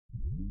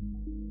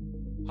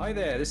Hi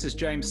there, this is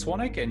James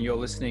Swanwick, and you're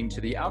listening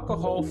to the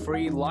Alcohol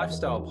Free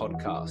Lifestyle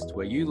Podcast,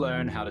 where you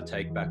learn how to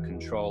take back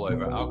control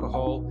over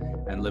alcohol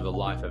and live a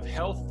life of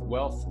health,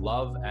 wealth,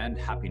 love, and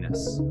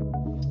happiness.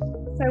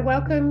 So,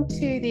 welcome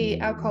to the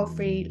Alcohol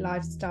Free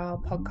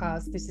Lifestyle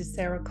Podcast. This is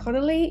Sarah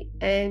Connolly,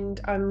 and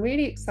I'm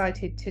really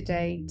excited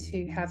today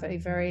to have a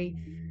very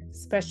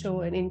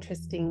special and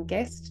interesting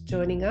guest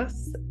joining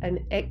us,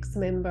 an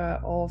ex-member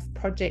of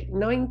Project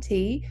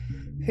 90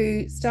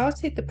 who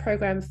started the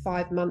program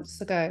 5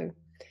 months ago.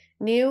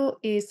 Neil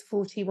is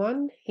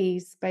 41.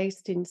 He's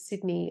based in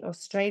Sydney,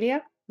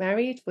 Australia,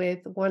 married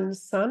with one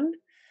son,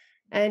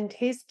 and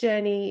his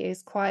journey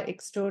is quite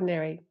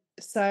extraordinary.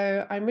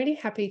 So I'm really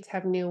happy to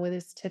have Neil with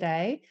us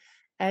today.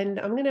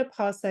 And I'm going to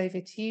pass over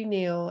to you,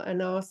 Neil,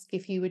 and ask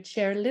if you would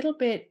share a little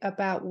bit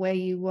about where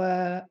you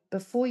were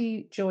before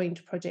you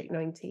joined Project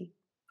 90.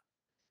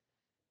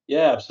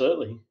 Yeah,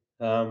 absolutely.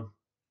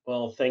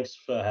 Well, thanks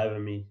for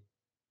having me,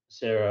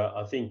 Sarah.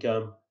 I think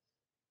I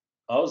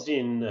was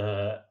in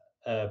a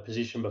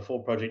position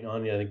before Project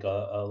 90. I think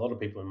a lot of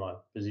people in my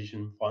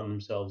position find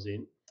themselves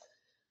in.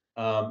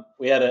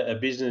 We had a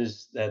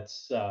business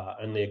that's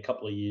only a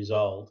couple of years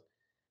old,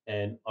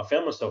 and I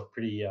found myself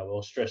pretty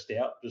well stressed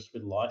out just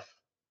with life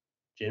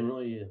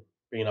generally,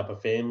 bringing up a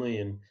family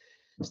and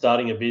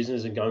starting a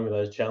business and going with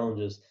those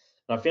challenges.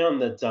 And I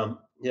found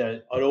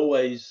that I'd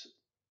always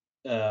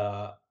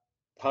uh,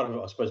 part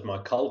of, I suppose, my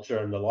culture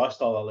and the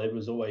lifestyle I led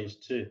was always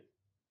to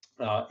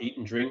eat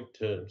and drink,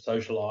 to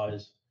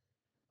socialize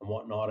and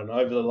whatnot. And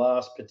over the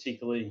last,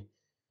 particularly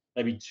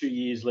maybe 2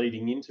 years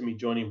leading into me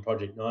joining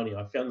Project 90,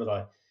 I found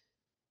that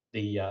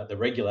the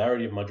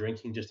regularity of my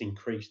drinking just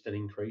increased and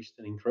increased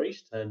and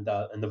increased, and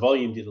the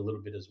volume did a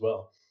little bit as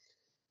well.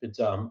 But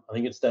I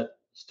think it's that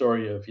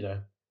story of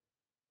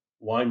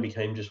wine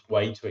became just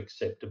way too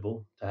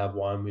acceptable to have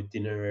wine with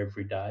dinner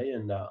every day,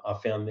 and I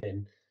found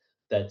then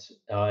that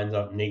I ended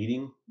up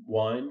needing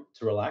wine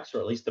to relax, or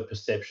at least the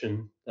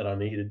perception that I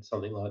needed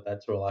something like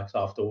that to relax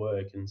after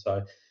work. And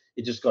so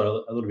it just got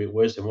a little bit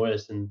worse and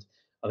worse. And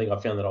I think I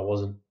found that I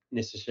wasn't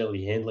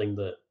necessarily handling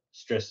the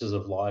stresses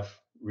of life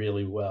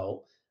really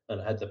well,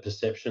 and I had the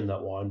perception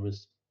that wine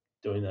was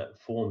doing that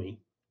for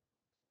me.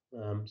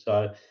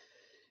 So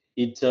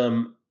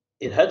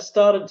it had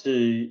started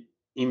to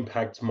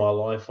impact my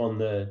life on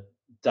the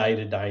day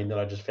to day, and that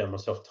I just found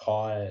myself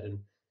tired and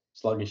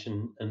sluggish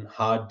and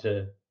hard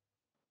to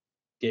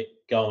get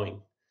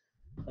going.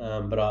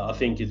 But I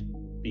think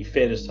it'd be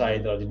fair to say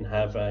that I didn't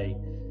have a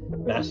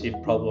massive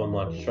problem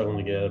like struggling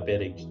to get out of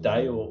bed each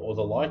day or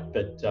the like,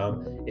 but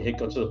it had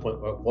got to the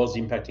point where it was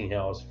impacting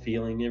how I was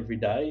feeling every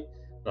day.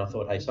 And I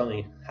thought, hey,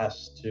 something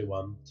has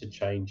to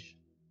change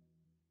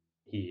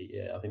here.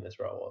 Yeah, I think that's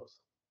where I was.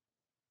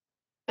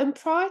 And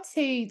prior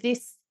to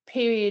this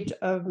period,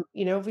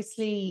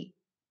 obviously,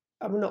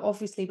 not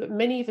obviously, but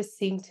many of us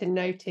seem to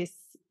notice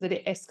that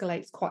it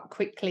escalates quite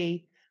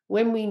quickly.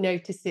 When we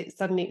notice it,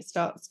 suddenly it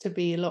starts to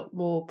be a lot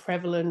more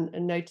prevalent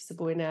and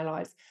noticeable in our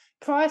lives.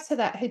 Prior to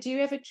that, had you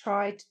ever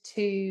tried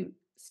to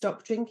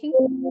stop drinking?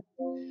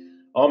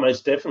 Oh,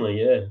 most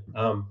definitely, yeah.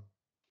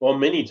 Well,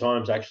 many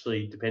times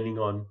actually, depending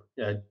on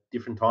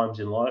different times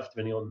in life,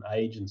 depending on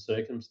age and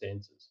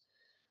circumstances.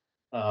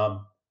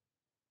 Um,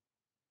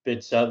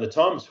 but the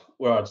times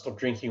where I'd stop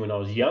drinking when I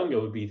was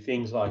younger would be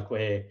things like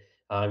where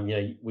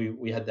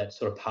we had that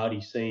sort of party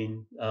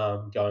scene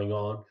going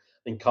on.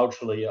 I think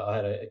culturally, I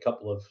had a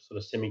couple of sort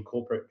of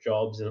semi-corporate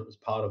jobs, and it was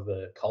part of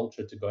the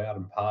culture to go out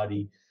and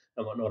party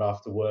and whatnot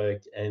after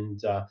work,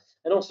 and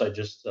also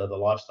just the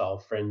lifestyle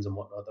of friends and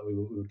whatnot that we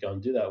would go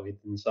and do that with.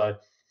 And so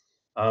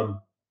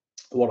um,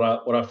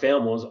 what I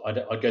found was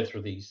I'd go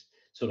through these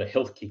sort of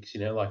health kicks,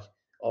 like,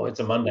 oh, it's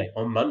a Yeah. Monday.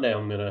 On Monday,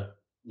 I'm gonna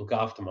look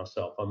after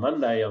myself. On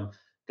Monday, I'm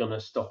gonna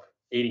stop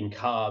eating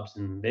carbs,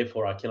 and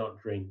therefore I cannot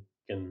drink,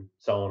 and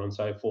so on and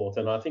so forth.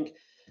 And I think,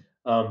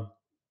 um,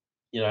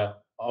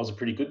 I was a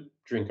pretty good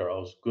drinker. I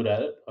was good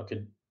at it. I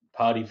could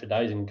party for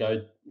days and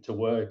go to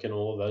work and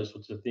all of those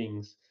sorts of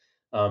things.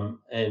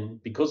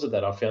 And because of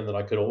that, I found that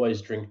I could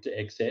always drink to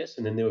excess,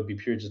 and then there would be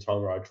periods of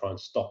time where I'd try and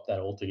stop that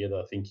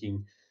altogether,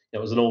 thinking it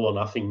was an all or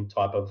nothing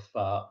type of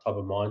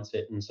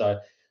mindset. And so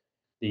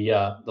the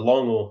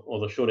long or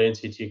the short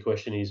answer to your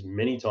question is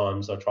many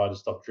times I tried to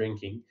stop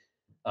drinking,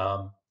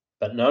 um,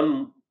 but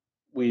none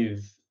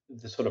with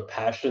the sort of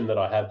passion that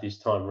I have this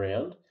time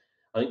round.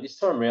 I think this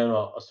time round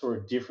I saw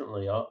it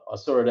differently. I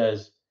saw it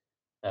as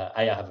a,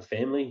 I have a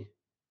family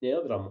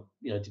now that I'm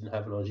didn't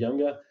have when I was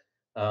younger,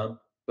 um,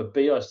 but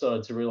B, I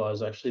started to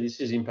realize actually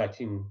this is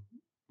impacting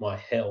my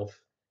health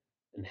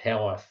and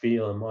how I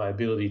feel and my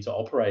ability to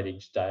operate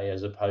each day,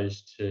 as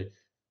opposed to,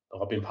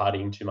 "Oh, I've been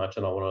partying too much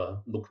and I want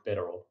to look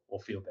better or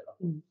feel better."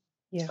 Mm.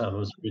 Yeah. It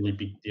was a really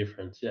big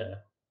difference. Yeah.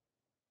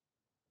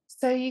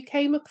 So you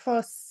came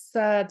across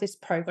this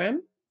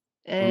program,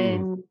 Mm.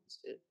 and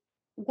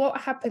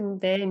what happened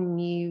then?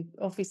 You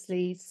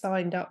obviously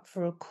signed up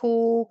for a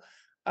call.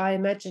 I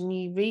imagine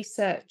you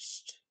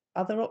researched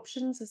other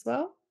options as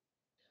well.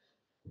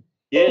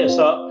 Yeah.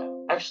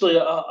 So actually,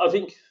 I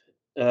think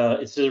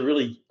it's a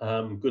really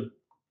good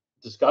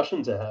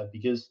discussion to have,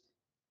 because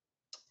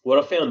what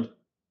I found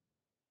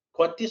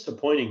quite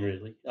disappointing,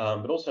 really,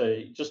 but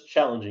also just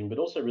challenging, but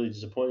also really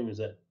disappointing, was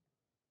that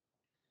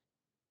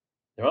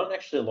there aren't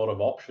actually a lot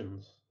of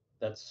options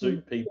that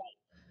Mm, suit people.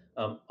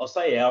 I'll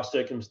say our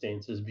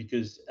circumstances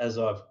because as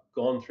I've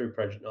gone through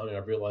Project 90,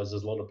 I've realised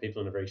there's a lot of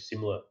people in a very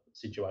similar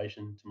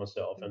situation to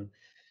myself, mm,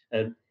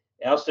 and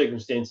our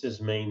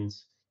circumstances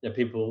means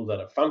people that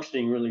are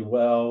functioning really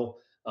well,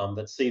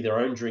 that see their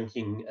own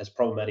drinking as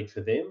problematic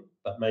for them,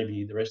 but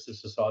maybe the rest of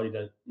society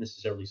don't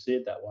necessarily see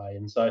it that way,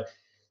 and so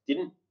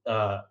didn't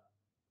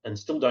and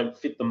still don't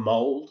fit the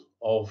mold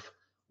of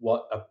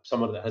what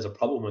someone that has a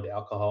problem with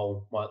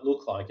alcohol might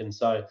look like. And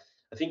so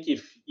I think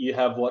if you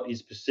have what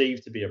is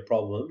perceived to be a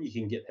problem, you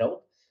can get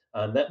help.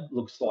 And that mm,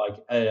 looks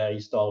like AA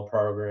style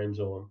programs,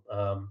 or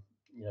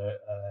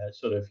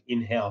sort of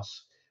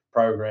in-house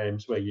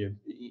programs where you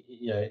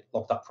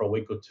locked up for a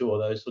week or two, or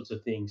those sorts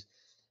of things.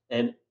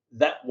 And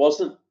that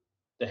wasn't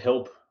the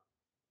help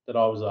that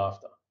I was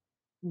after.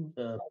 mm,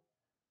 Um,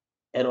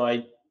 and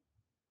I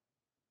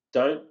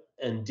don't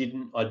and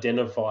didn't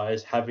identify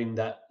as having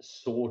that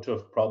sort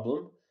of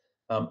problem.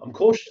 I'm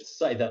cautious to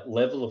say that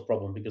level of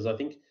problem, because I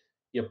think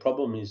your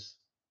problem is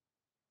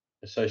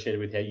associated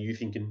with how you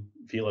think and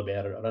feel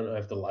about it. I don't know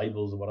if the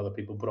labels or what other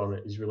people put on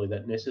it is really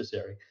that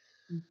necessary.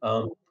 mm,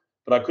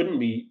 But I couldn't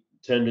be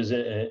termed as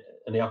an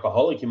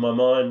alcoholic in my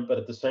mind. But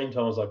at the same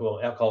time, I was like,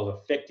 well, alcohol is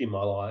affecting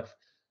my life.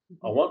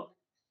 I mhm, want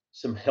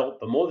some help,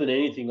 but more than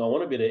anything, I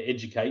want a bit of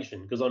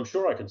education, because I'm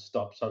sure I can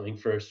stop something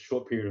for a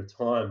short period of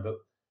time. But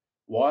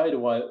why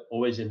do I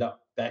always end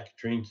up back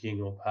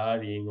drinking or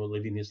partying or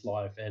living this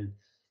life? And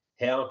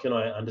how can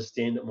I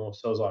understand it more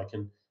so as I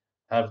can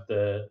have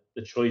the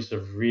choice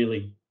of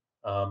really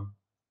um,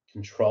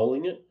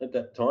 controlling it at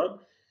that time?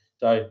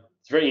 So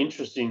it's very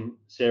interesting,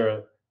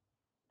 Sarah.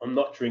 I'm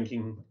not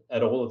drinking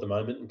at all at the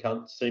moment and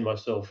can't see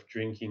myself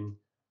drinking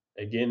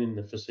again in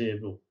the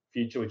foreseeable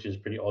future, which is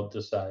pretty odd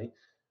to say.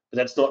 But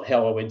that's not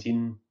how I went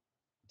into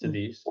mm,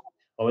 this.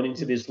 I went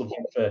into mm, this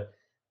looking for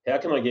how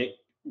can I get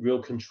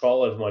real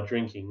control over my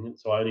drinking.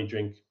 So I only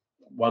drink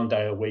 1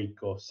 day a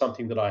week, or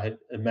something that I had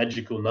a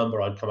magical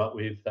number I'd come up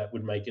with that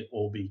would make it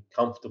all be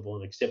comfortable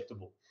and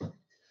acceptable.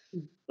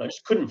 mm, I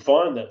just couldn't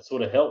find that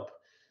sort of help.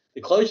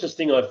 The closest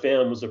thing I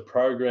found was a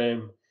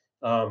program.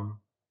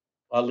 Um,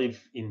 I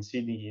live in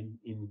Sydney,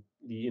 in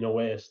the inner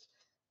west,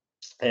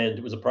 and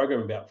it was a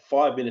program about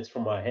 5 minutes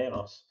from my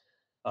house.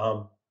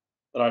 Um,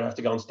 but I'd have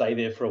to go and stay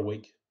there for a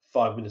week,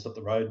 5 minutes up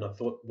the road. And I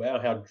thought, wow,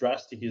 how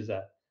drastic is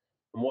that?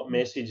 And what mm,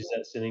 message is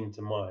that sending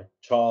to my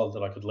child,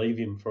 that I could leave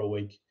him for a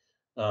week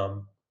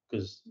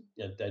because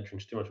dad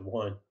drinks too much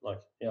wine?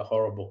 Like, how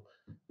horrible.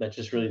 That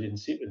just really didn't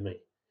sit with me.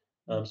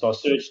 mm, So I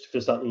searched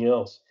for something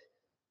else.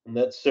 And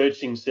that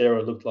searching,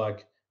 Sarah, looked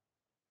like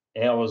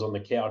hours on the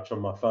couch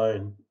on my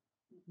phone,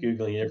 mm,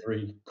 Googling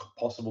every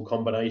possible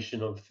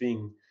combination of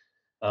thing,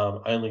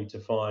 only to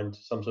find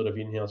some sort of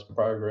in-house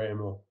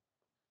program or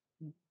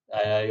mm.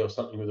 AA or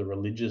something with a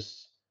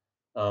religious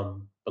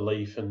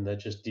belief, and that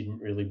just didn't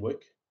really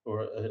work,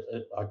 or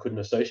I couldn't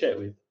associate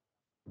with.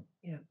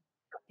 Yeah,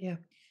 yeah.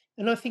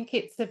 And I think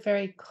it's a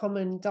very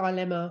common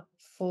dilemma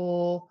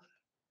for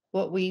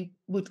what we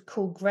would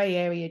call grey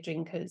area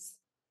drinkers,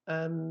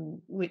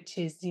 which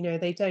is,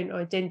 they don't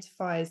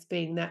identify as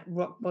being that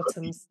rock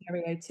bottom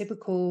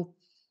stereotypical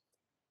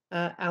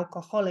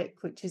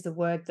alcoholic, which is a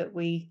word that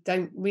we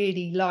don't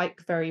really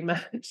like very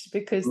much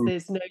because Mm.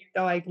 there's no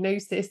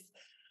diagnosis,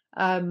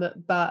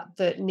 but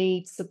that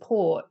needs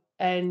support.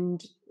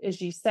 And as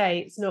you say,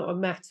 it's not a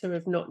matter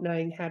of not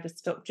knowing how to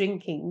stop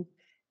drinking.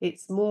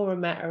 It's more a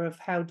matter of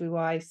how do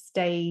I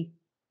stay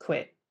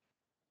quit.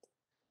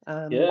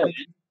 Yeah,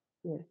 Because,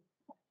 yeah.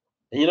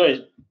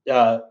 and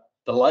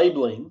the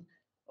labeling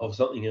of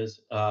something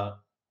as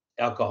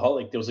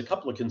alcoholic, there was a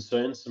couple of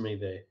concerns to me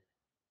there.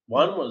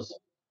 Mm, One was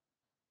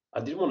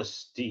I didn't want to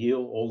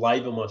steal or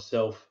label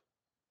myself,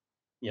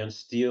 and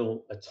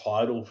steal a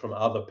title from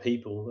other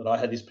people. That I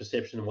had this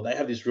perception of, well, they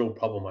have this real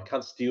problem. I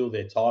can't steal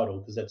their title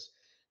because that's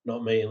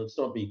not me. And let's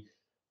not be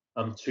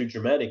too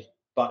dramatic.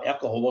 But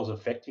alcohol was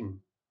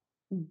affecting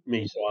mm,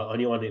 me, so I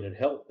knew I needed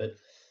help. But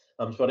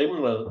so I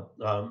didn't want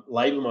to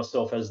label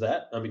myself as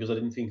that, because I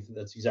didn't think that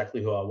that's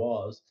exactly who I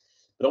was.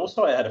 But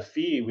also, I had a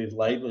fear with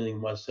labeling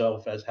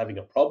myself as having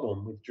a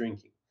problem with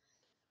drinking,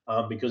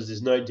 because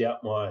there's no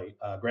doubt my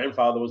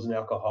grandfather was an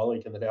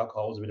alcoholic, and that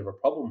alcohol was a bit of a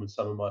problem with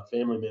some of my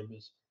family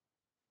members,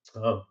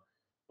 um,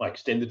 my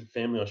extended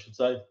family, I should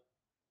say.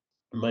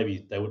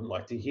 Maybe they wouldn't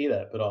like to hear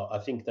that, but I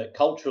think that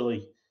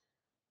culturally,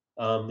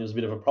 there was a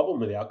bit of a problem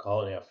with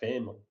alcohol in our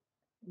family.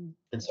 mm.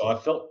 And so I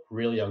felt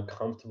really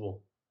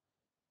uncomfortable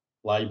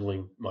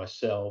labeling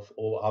myself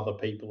or other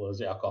people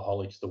as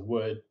alcoholics. The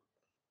word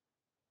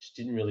just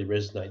didn't really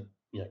resonate,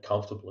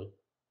 comfortably.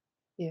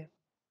 Yeah,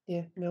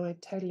 yeah. No, I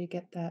totally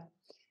get that.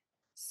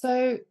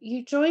 So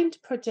you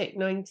joined Project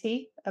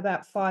 90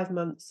 about 5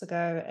 months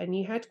ago, and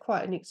you had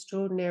quite an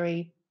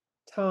extraordinary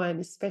time,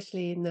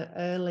 especially in the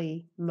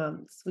early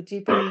months. Would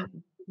you be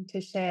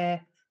to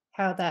share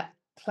how that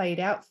played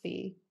out for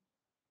you?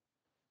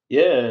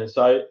 Yeah,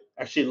 so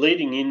actually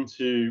leading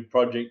into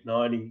Project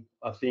 90,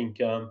 I think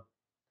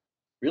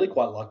really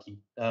quite lucky.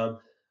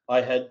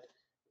 I had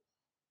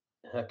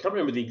I can't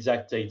remember the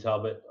exact detail,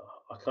 but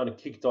I kind of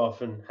kicked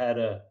off and had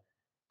a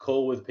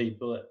call with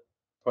people at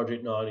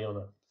Project 90 on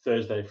a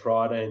Thursday,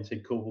 Friday, and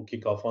said, "Cool, we'll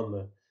kick off on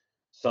the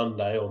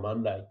Sunday or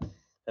Monday."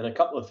 And a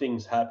couple of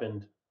things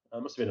happened.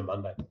 It must have been a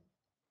Monday.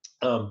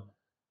 Um,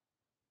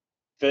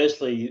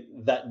 Firstly,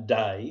 that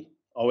day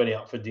I went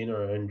out for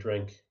dinner and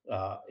drank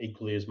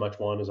equally as much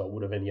wine as I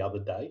would have any other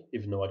day,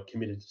 even though I'd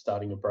committed to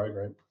starting a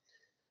program.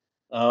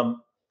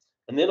 Um,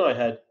 and then I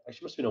had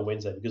actually must have been a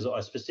Wednesday because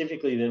I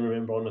specifically then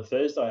remember on a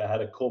Thursday I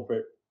had a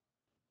corporate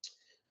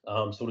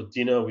sort of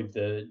dinner with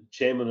the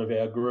chairman of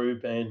our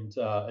group and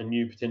a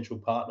new potential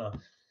partner.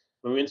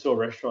 We went to a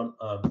restaurant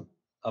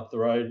up the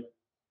road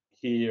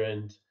here,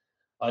 and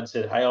I'd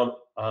said, "Hey,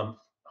 I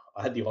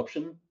had the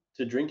option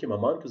to drink in my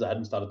mind because I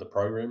hadn't started the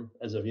program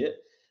as of yet,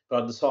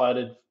 but I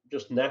decided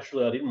just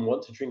naturally I didn't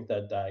want to drink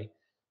that day,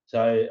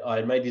 so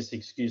I made this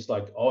excuse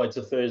like, oh, it's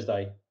a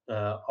Thursday,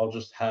 I'll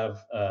just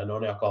have a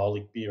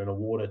non-alcoholic beer and a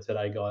water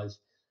today, guys,'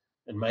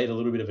 and made a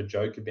little bit of a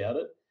joke about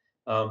it.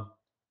 I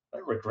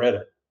don't regret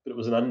it, but it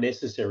was an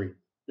unnecessary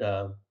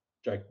um,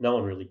 joke. No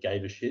one really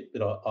gave a shit,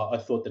 but I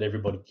thought that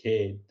everybody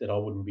cared that I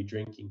wouldn't be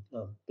drinking.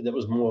 But that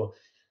was more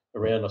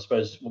around, I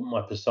suppose,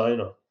 my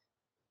persona.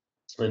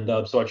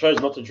 And so I chose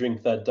not to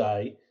drink that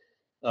day.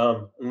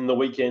 And the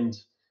weekend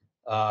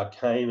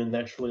came, and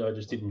naturally, I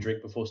just didn't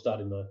drink before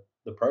starting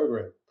the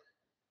program.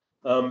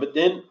 But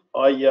then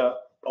I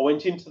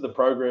went into the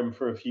program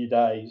for a few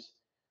days,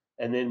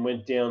 and then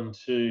went down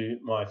to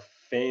my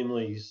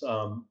family's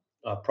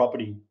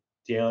property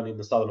down in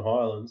the Southern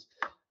Highlands.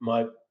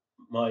 My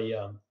my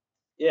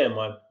yeah,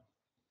 my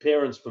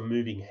parents were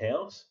moving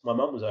house. My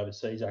mum was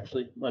overseas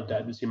actually. My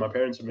dad was here. My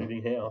parents were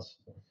moving house,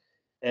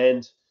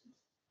 and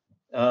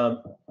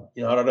um,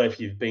 I don't know if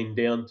you've been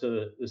down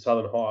to the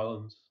Southern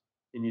Highlands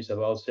in New South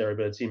Wales, Sarah,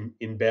 but it's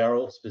in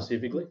Bowral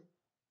specifically.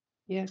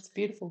 Yeah, it's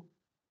beautiful.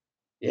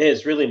 Yeah,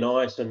 it's really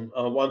nice. And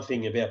one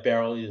thing about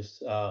Bowral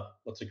is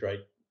lots of great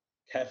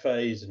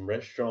cafes and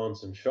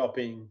restaurants and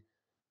shopping.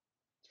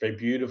 It's very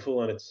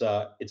beautiful, and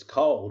it's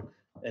cold,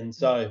 and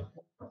so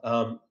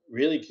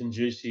really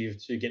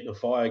conducive to getting a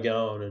fire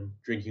going and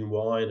drinking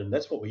wine, and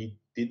that's what we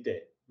did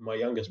there. My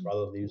youngest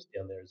brother lives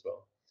down there as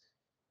well,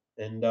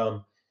 and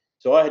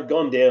so I had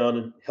gone down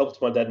and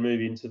helped my dad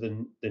move into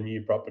the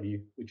new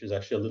property, which is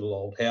actually a little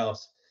old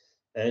house,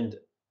 and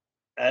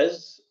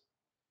as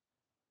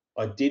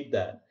I did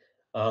that,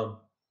 um,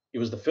 it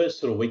was the first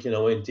sort of weekend I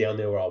went down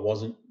there where I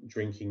wasn't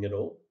drinking at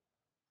all,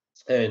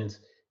 and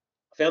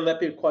I found that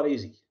bit quite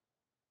easy.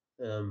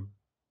 Um,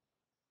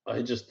 I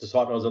had just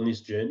decided I was on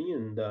this journey,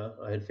 and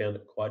I had found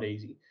it quite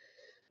easy.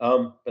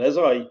 But as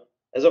I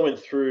went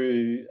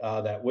through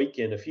that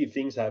weekend, a few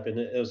things happened.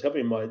 It was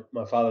helping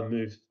my father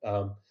move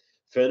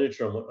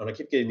furniture and whatnot. I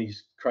kept getting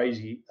these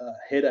crazy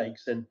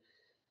headaches, and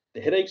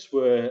the headaches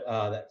were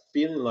that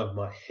feeling like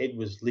my head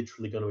was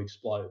literally going to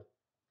explode.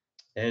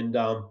 And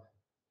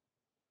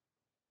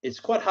it's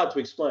quite hard to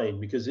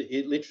explain because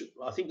it literally.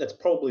 I think that's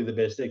probably the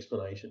best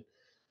explanation.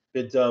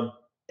 But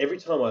every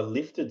time I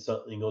lifted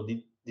something or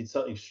did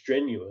something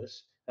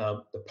strenuous,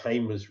 the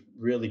pain was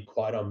really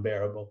quite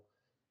unbearable.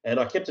 And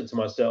I kept it to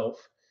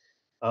myself.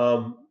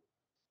 And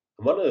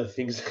one of the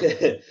things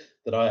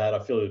that I had, I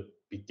feel a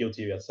bit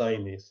guilty about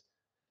saying this,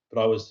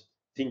 but I was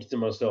thinking to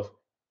myself,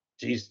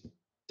 geez,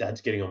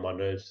 dad's getting on my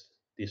nerves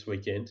this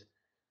weekend.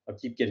 I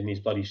keep getting these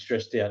bloody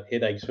stressed out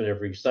headaches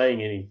whenever he's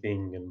saying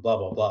anything and blah,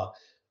 blah, blah.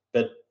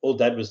 But all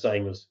dad was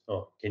saying was,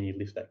 oh, can you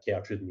lift that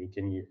couch with me?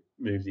 Can you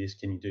move this?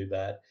 Can you do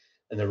that?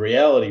 And the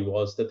reality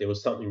was that there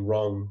was something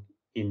wrong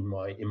in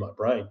my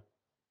brain.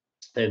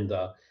 And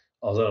I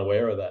was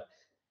unaware of that.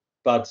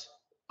 But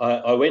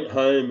I went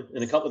home,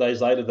 and a couple of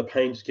days later, the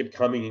pain just kept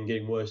coming and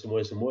getting worse and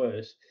worse and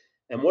worse.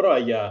 And what I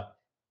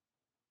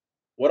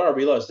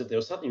realized that there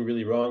was something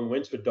really wrong.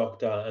 Went to a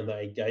doctor, and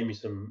they gave me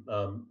some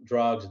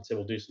drugs and said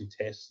we'll do some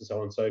tests and so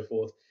on and so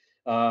forth.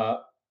 Uh,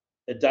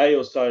 a day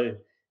or so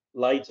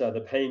later,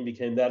 the pain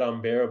became that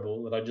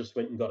unbearable that I just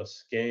went and got a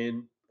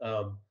scan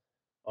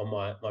on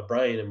my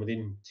brain. And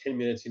within 10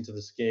 minutes into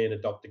the scan, a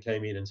doctor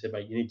came in and said,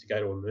 "Mate, you need to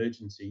go to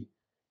emergency.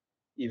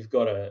 You've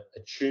got a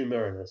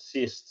tumor and a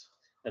cyst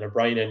and a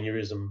brain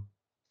aneurysm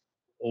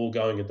all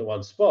going at the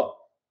one spot."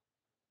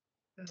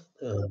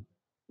 Oh, Um,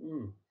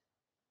 mm,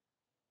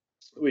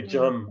 which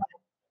wow.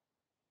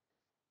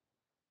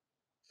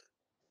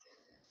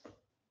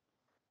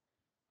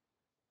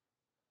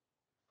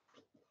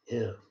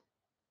 yeah,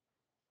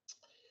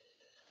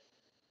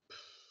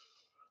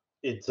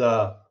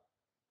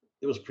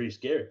 it was pretty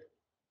scary.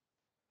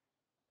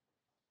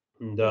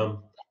 And Yeah.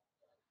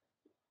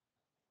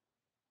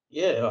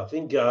 yeah, I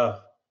think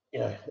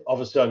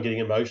obviously I'm getting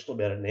emotional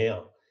about it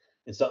now.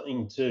 It's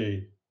something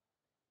too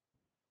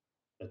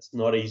that's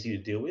not easy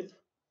to deal with.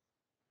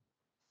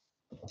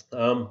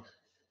 Um,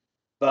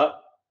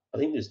 but I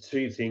think there's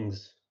three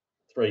things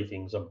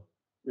I'm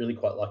really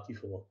quite lucky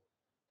for.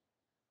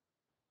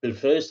 But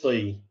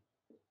firstly,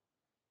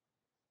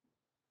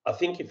 I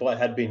think if I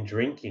had been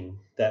drinking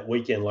that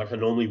weekend like I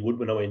normally would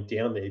when I went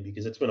down there,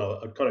 because that's when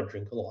I'd kind of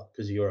drink a lot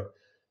because you're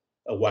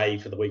away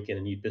for the weekend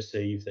and you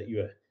perceive that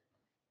you're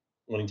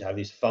wanting to have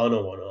this fun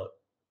or whatnot.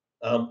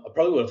 I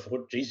probably would have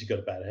thought, geez, you got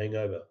a bad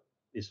hangover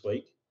this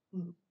week,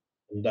 Mm,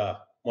 and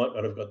might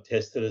not have got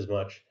tested as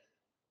much.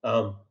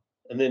 Um,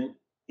 and then,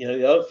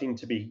 the other thing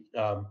to be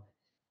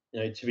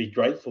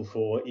grateful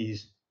for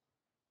is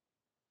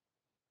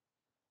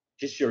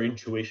just your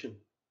intuition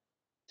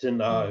to mm,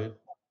 know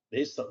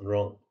there's something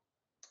wrong.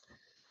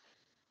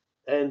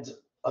 And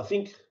I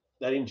think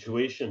that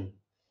intuition,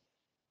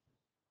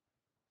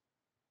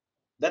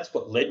 that's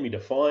what led me to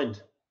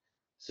find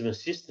some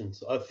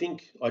assistance.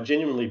 I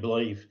genuinely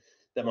believe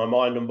that my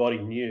mind and body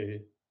knew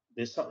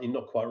there's something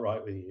not quite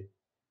right with you.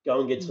 Go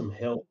and get mm, some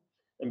help.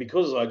 And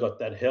because I got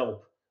that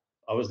help,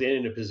 I was then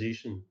in a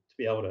position to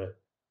be able to,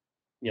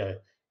 you know,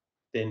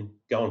 then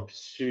go and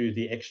pursue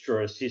the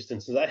extra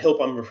assistance. And that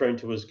help I'm referring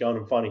to was going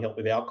and finding help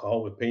with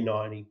alcohol, with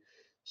P90.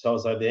 So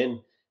as I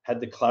then had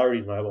the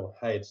clarity to know, well,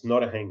 hey, it's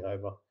not a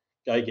hangover,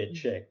 go get mm,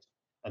 checked,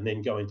 and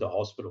then go into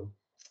hospital.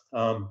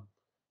 Um,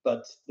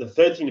 but the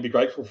third thing to be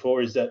grateful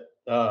for is that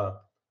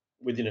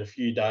within a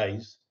few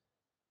days,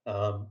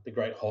 the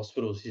great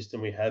hospital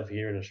system we have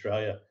here in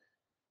Australia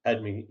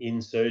had me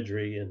in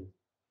surgery and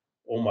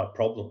all my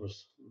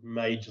problems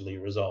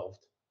majorly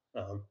resolved.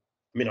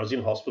 I was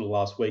in hospital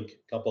last week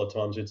a couple of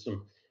times with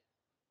some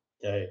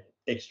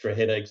extra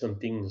headaches and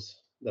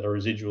things that are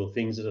residual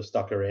things that are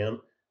stuck around.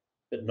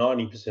 But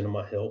 90% of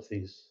my health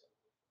is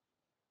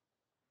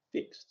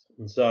fixed.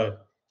 And so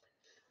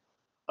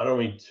I don't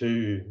want to be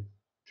too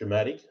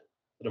dramatic,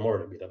 but I'm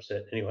already a bit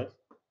upset anyway.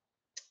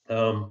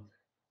 Um,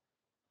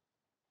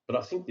 but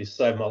I think this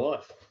saved my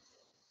life.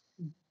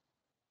 mm.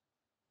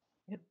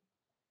 Yep,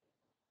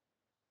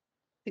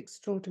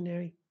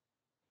 extraordinary.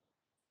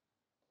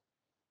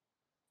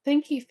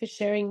 Thank you for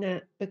sharing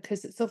that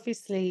because it's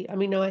obviously, I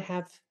mean, I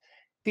have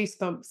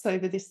goosebumps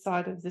over this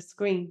side of the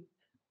screen.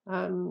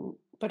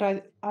 But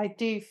I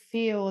do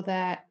feel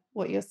that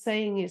what you're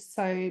saying is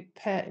so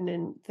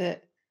pertinent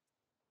that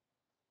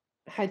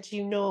had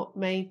you not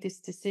made this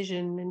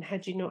decision and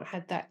had you not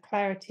had that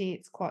clarity,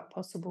 it's quite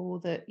possible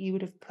that you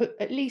would have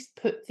at least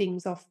put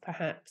things off,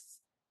 perhaps.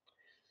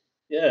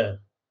 Yeah.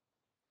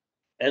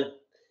 And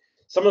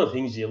some of the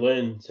things you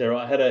learn, Sarah,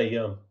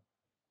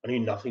 I knew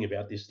nothing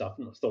about this stuff,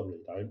 and I still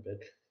really don't, but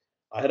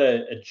I had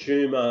a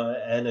tumor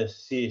and a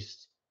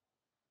cyst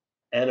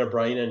and a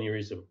brain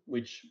aneurysm,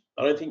 which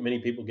I don't think many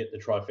people get the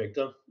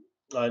trifecta.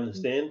 I Mm,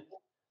 understand.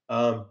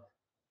 Um,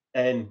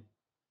 and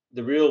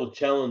the real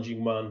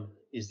challenging one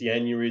is the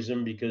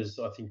aneurysm because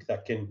I think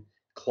that can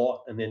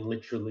clot and then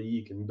literally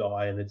you can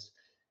die. And it's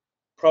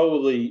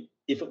probably,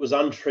 if it was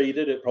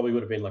untreated, it probably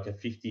would have been like a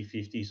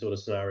 50-50 sort of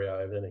scenario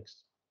over the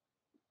next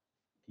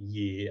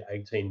year,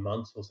 18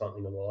 months or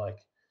something of the like.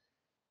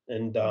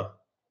 And yeah,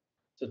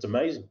 so it's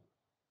amazing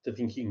to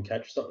think you can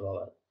catch something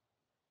like that.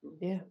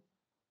 yeah,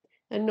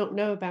 and not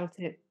know about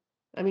it.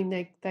 I mean,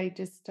 they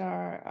just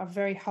are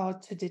very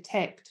hard to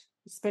detect,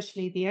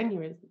 especially the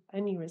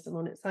aneurysm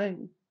on its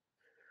own.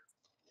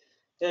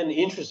 And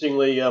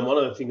interestingly, one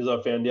of the things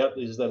I found out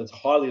is that it's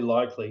highly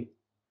likely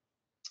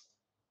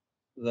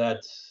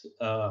that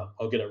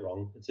I'll get it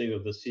wrong. It's either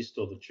the cyst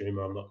or the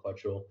tumor. I'm not quite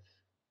sure.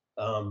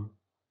 Um,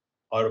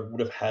 I would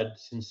have had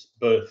since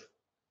birth,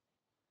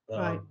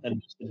 Right.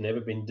 and it's never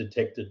been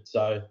detected.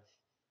 So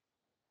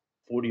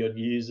 40 odd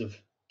years of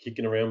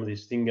kicking around with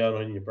this thing going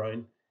on in your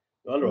brain.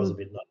 No wonder I was a Mm.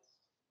 bit nuts.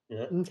 You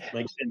know, Mm.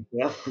 makes sense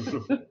now.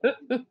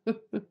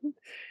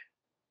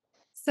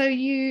 So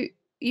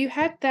you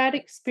had that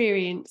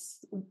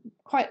experience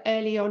quite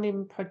early on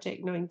in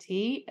Project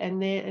 90,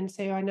 and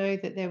so I know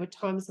that there were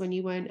times when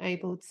you weren't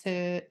able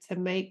to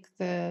make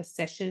the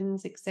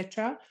sessions,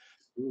 etc.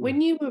 Mm.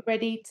 When you were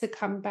ready to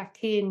come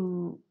back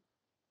in,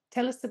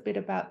 tell us a bit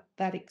about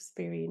that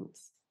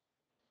experience.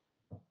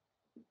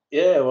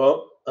 Yeah,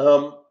 well,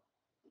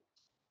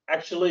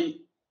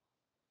 actually,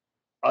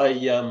 I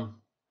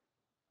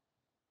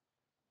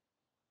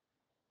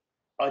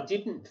I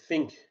didn't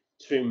think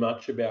too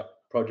much about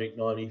Project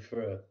 90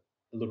 for a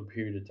little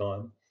period of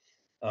time.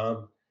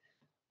 Um,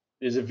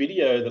 there's a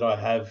video that I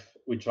have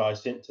which I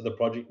sent to the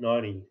Project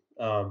 90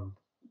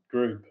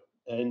 group,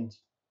 and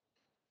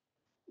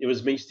it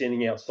was me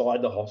standing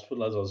outside the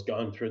hospital as I was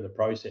going through the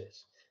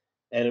process,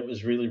 and it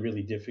was really,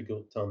 really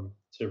difficult to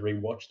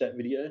rewatch that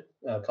video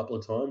a couple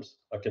of times.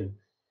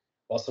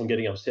 Whilst I'm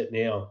getting upset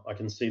now, I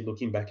can see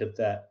looking back at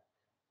that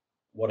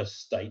what a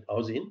state I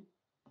was in.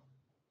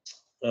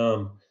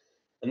 Um,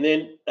 and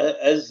then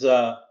as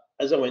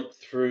I went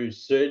through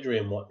surgery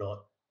and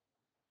whatnot,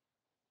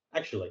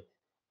 actually,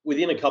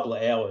 within a couple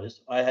of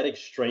hours, I had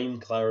extreme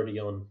clarity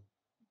on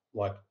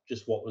like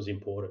just what was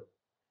important.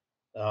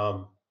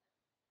 Um,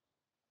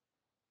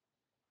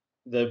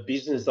 the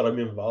business that I'm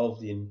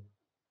involved in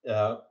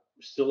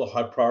still a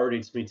high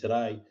priority to me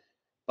today,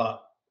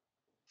 but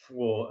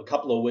for a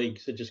couple of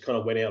weeks, it just kind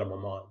of went out of my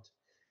mind.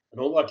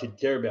 And all I could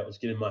care about was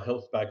getting my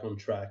health back on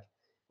track.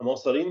 And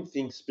whilst I didn't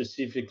think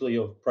specifically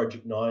of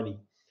Project 90,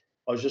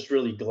 I was just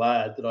really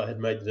glad that I had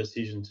made the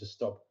decision to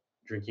stop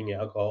drinking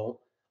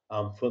alcohol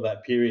for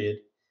that period.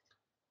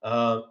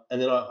 And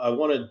then I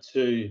wanted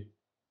to,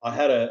 I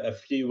had a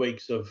few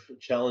weeks of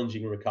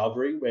challenging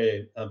recovery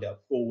where about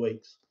 4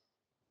 weeks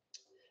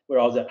where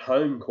I was at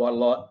home quite a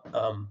lot.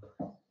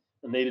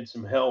 I needed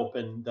some help,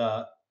 and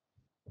it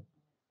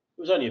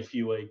was only a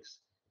few weeks,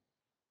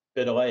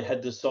 but I had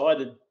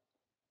decided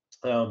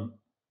um,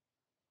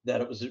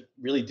 that it was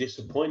really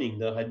disappointing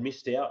that I'd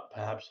missed out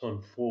perhaps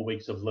on 4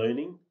 weeks of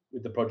learning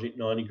with the Project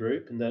 90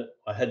 group, and that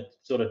I had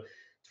sort of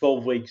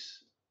 12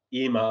 weeks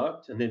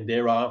earmarked. And then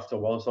thereafter,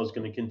 whilst I was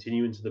going to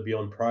continue into the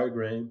Beyond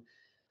program,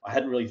 I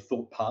hadn't really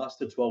thought past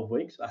the 12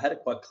 weeks. I had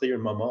it quite clear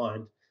in my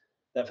mind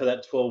that for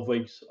that 12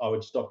 weeks, I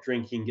would stop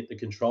drinking, get the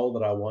control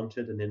that I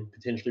wanted, and then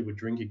potentially would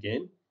drink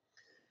again.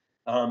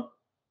 Um,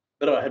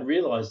 but I had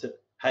realized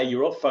that, hey,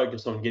 you're all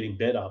focused on getting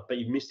better, but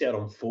you've missed out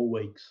on 4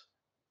 weeks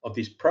of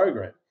this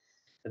program.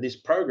 And this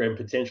program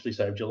potentially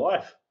saved your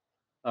life.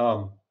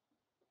 Um,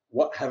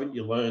 what haven't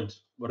you learned?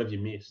 What have you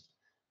missed?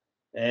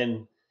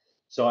 And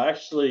so I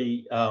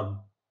actually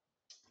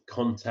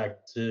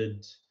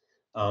contacted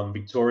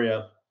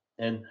Victoria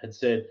and had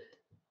said,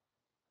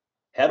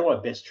 how do I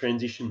best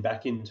transition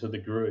back into the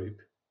group?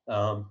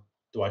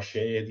 Do I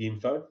share the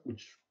info?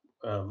 Which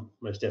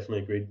most definitely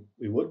agreed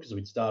we would, because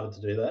we'd started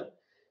to do that.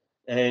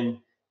 And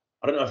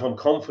I don't know if I'm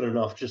confident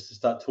enough just to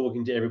start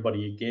talking to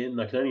everybody again.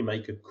 I can only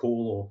make a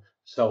call or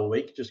so a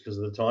week just because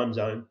of the time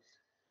zone.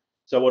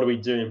 So what do we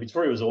do? And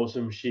Victoria was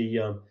awesome. She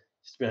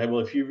said, "Hey,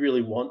 well, if you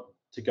really want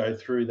to go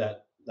through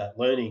that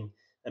learning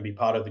and be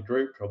part of the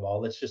group for a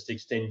while, let's just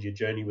extend your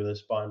journey with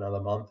us by another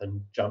month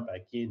and jump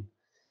back in."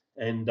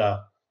 And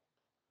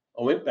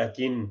I went back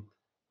in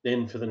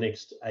then for the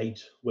next 8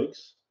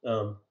 weeks.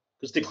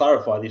 Because to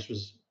clarify, this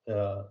was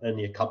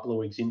only a couple of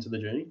weeks into the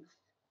journey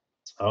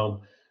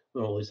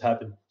when all this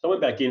happened. So I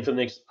went back in for the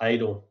next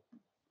 8 or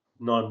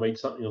 9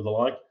 weeks, something of the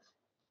like.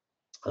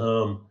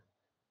 Um,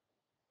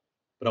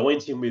 but I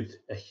went in with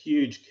a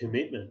huge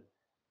commitment.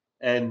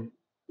 And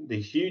the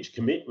huge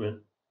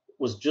commitment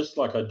was just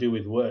like I do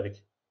with work.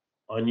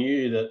 I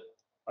knew that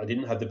I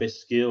didn't have the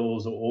best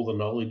skills or all the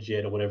knowledge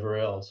yet or whatever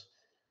else,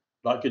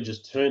 but I could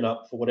just turn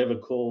up for whatever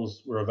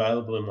calls were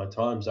available in my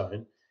time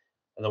zone.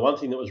 And the one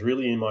thing that was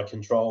really in my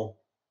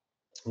control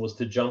was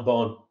to jump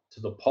on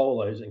to the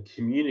polos and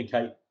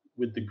communicate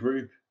with the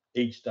group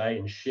each day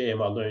and share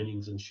my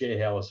learnings and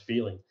share how I was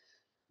feeling,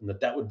 and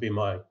that would be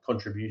my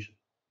contribution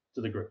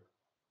to the group.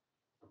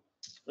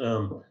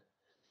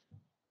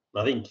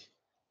 I think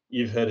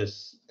you've heard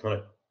us kind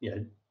of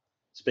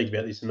speak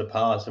about this in the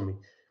past, and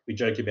we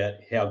joke about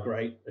how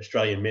great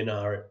Australian men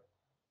are at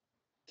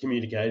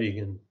communicating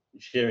and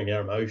sharing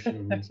our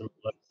emotions and all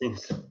those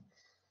things.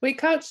 We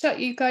can't shut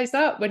you guys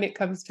up when it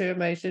comes to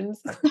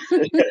emotions. But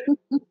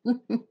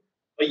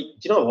do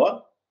you know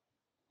what?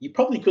 You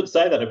probably could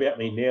say that about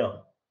me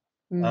now.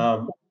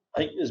 Mm, I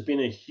think there's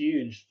been a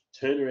huge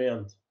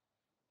turnaround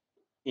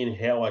in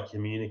how I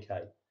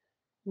communicate.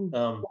 mm,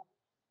 Um,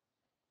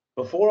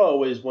 Before, I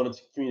always wanted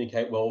to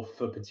communicate well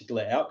for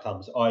particular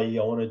outcomes, i.e.,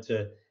 I wanted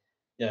to,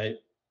 you know,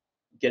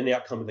 get an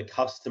outcome with a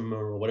customer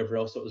or whatever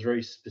else that was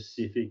very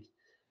specific.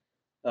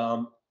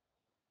 Um,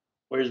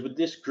 Whereas with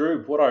this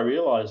group, what I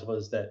realized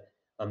was that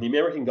the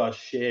American guys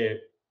share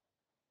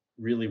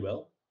really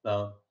well.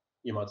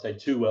 You might say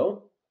too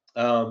well.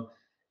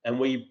 And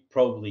we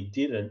probably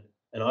didn't.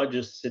 And I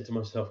just said to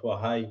myself, well,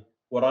 hey,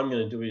 what I'm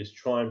going to do is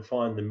try and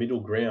find the middle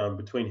ground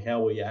between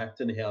how we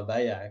act and how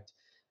they act.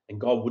 And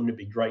God, wouldn't it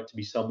be great to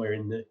be somewhere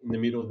in the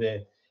middle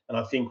there? And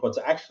I think what's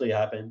actually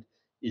happened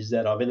is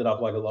that I've ended up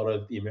like a lot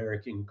of the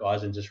American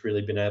guys and just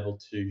really been able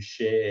to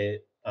share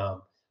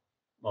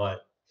my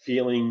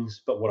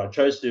feelings. But what I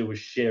chose to do was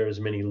share as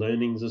many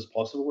learnings as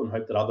possible and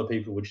hope that other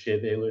people would share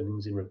their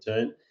learnings in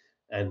return.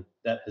 And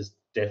that has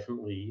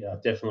definitely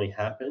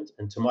happened,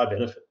 and to my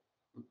benefit.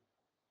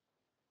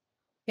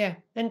 yeah,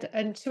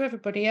 and to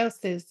everybody else,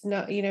 there's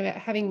no,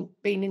 having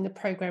been in the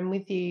program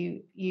with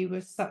you, you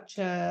were such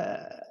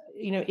a,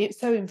 it's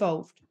so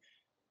involved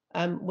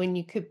when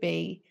you could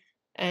be.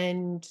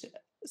 And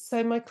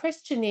so my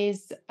question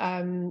is,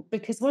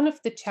 because one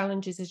of the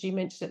challenges, as you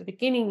mentioned at the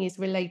beginning, is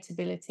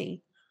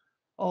relatability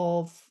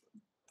of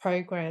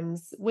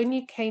programs. When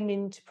you came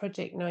into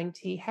Project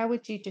 90, how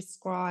would you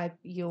describe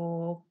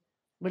your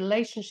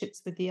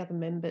relationships with the other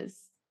members?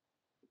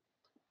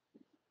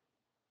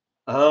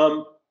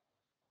 Um,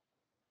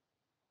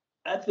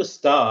 at the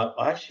start,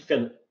 I actually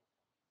found it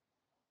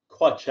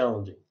quite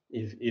challenging,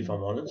 if Mm,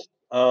 I'm honest.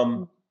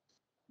 mm,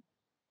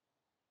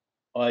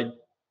 I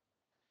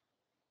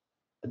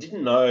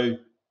didn't know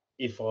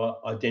if I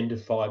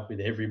identified with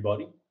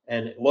everybody,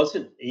 and it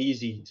wasn't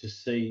easy to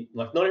see.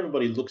 Like, not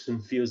everybody looks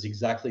and feels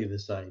exactly the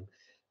same.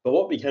 But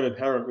what became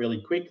apparent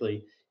really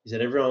quickly is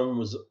that everyone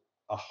was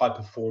a high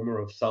performer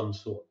of some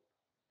sort.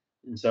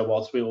 And so,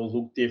 whilst we all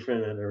look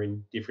different and are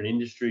in different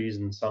industries,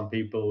 and some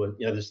people,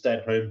 the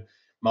stay-at-home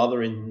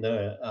mother in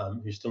the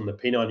who's still in the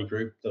P90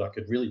 group that I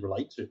could really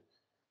relate to,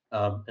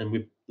 and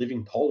we're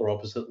living polar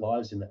opposite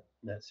lives in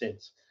that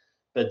sense.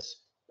 But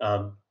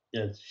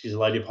she's a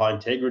lady of high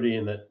integrity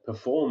and that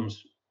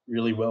performs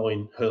really well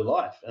in her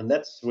life. And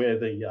that's where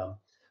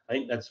I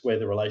think that's where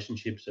the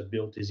relationships are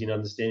built, is in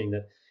understanding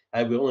that,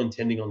 hey, we're all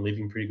intending on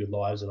living pretty good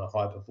lives and are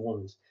high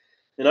performers.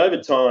 And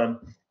over time,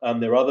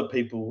 there are other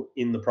people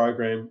in the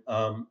program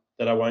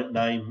that I won't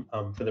name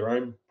for their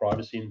own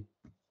privacy,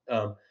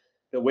 um,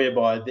 but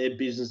whereby their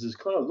businesses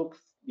kind of look,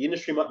 the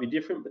industry might be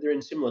different, but they're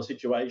in similar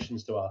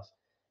situations to us.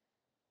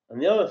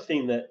 And the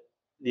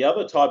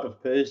other type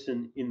of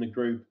person in the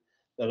group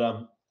that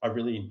I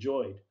really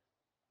enjoyed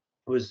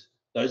was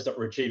those that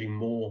were achieving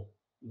more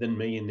than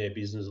me in their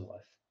business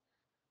life.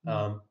 Mm.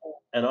 Um,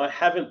 and I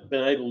haven't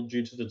been able,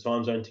 due to the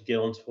time zone, to get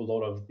onto a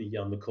lot of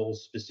the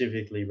calls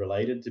specifically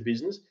related to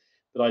business.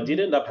 But I did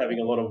Mm. end up having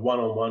a lot of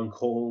one-on-one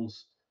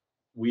calls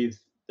with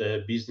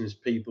the business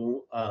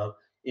people.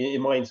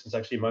 In my instance,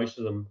 actually, most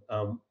of them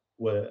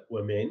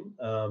were men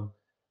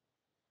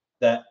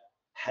that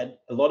had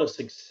a lot of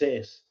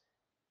success,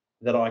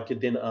 that I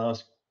could then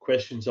ask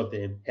questions of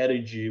them. How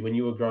did you, when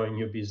you were growing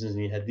your business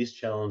and you had this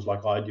challenge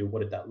like I do, what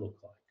did that look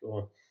like?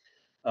 Or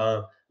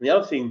and the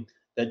other thing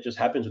that just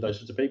happens with those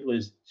sorts of people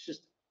is it's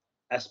just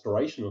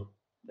aspirational.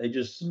 They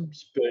just Mm.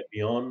 spurt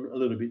me on a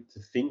little bit to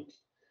think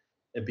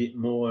a bit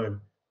more.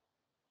 And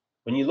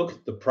when you look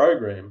at the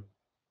program,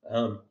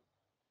 um,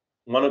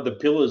 one of the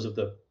pillars of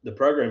the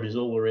program is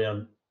all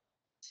around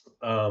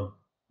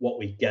what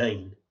we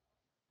gain.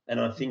 And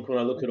I think when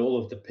I look at all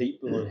of the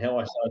people and how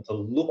I started to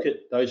look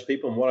at those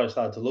people and what I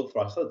started to look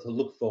for, I started to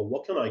look for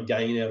what can I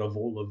gain out of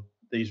all of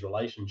these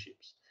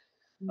relationships.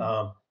 Mm.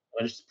 Um,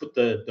 I just put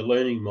the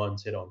learning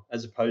mindset on,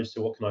 as opposed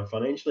to what can I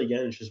financially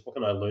gain. It's just what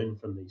can I learn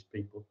from these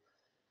people.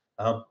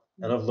 And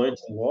Mm. I've learned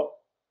a lot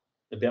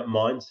about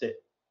mindset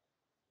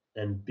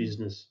and Mm.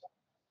 business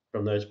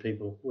from those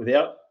people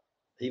without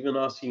even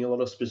asking a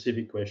lot of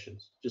specific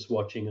questions, just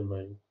watching and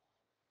learning.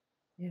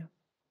 Yeah,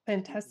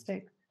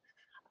 fantastic.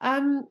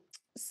 Um,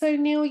 so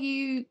Neil,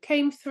 you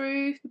came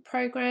through the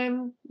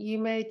program, you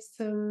made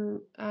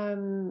some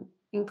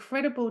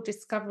incredible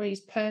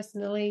discoveries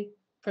personally,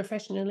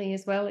 professionally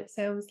as well, it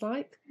sounds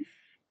like.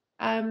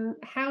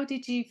 How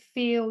did you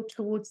feel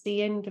towards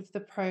the end of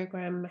the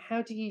program?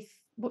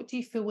 What do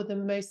you feel were the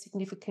most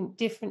significant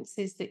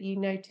differences that you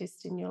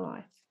noticed in your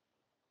life?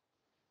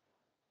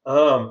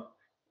 Um,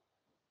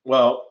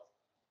 well,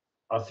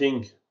 I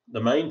think the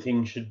main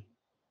thing should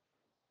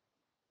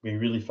be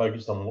really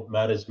focused on what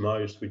matters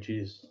most, which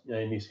is,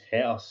 in this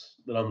house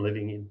that I'm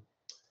living in,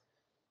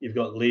 you've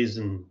got Liz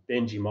and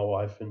Benji, my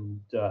wife, and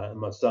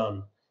my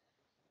son.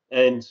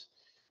 And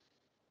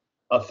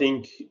I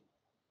think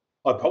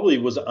I probably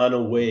was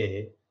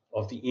unaware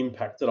of the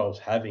impact that I was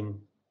having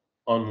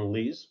on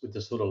Liz with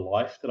the sort of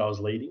life that I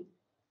was leading.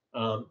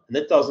 And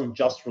that doesn't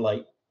just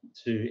relate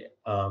to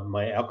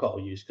my alcohol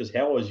use, because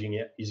how I was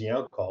using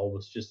alcohol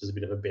was just as a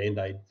bit of a band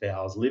aid for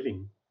how I was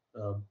living.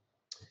 Um,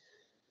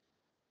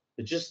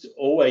 but just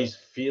always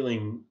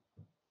feeling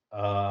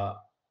uh,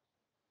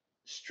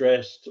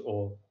 stressed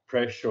or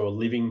pressure or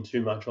living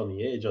too much on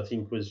the edge, I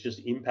think was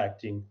just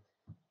impacting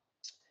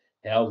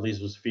how Liz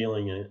was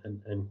feeling,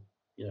 and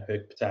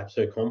her, perhaps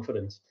her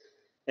confidence.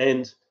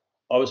 And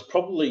I was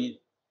probably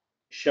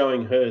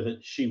showing her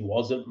that she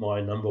wasn't my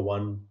number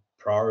one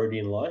priority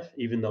in life,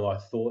 even though I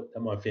thought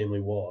that my family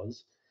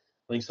was.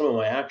 I think some of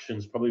my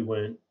actions probably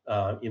weren't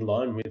in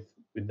line with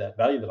that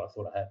value that I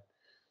thought I had.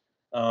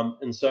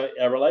 And so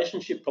our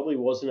relationship probably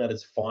wasn't at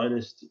its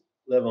finest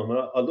level. And when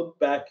I look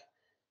back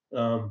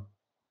um,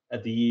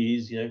 at the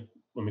years,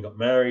 when we got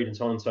married and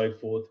so on and so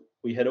forth,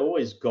 we had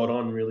always got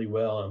on really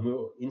well, and we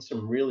were in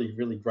some really,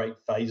 really great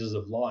phases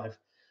of life.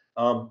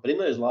 But in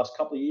those last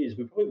couple of years,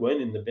 we probably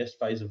weren't in the best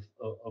phase of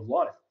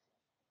life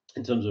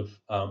in terms of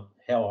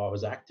how I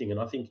was acting. And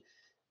I think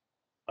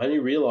I only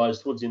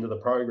realized towards the end of the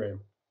program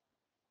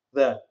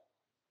that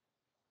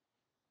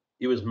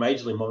it was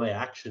majorly my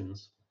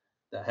actions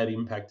that had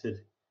impacted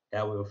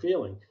how we were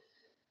feeling.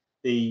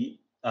 The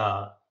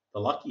uh, the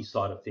lucky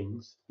side of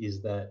things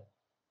is that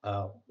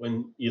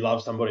when you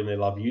love somebody and they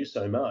love you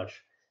so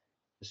much,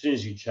 as soon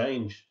as you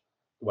change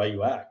the way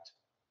you act,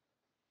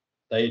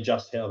 they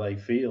adjust how they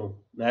feel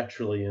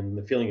naturally, and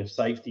the feeling of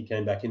safety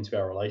came back into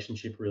our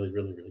relationship really,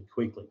 really, really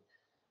quickly.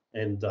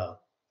 And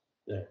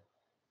yeah,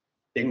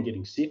 then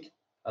getting sick,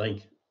 I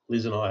think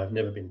Liz and I have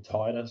never been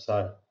tighter,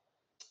 so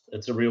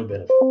it's a real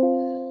benefit.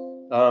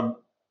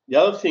 The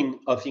other thing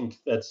I think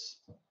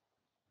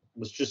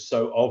was just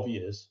so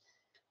obvious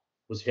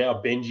was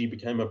how Benji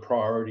became a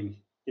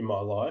priority in my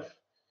life.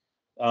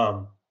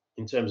 Um,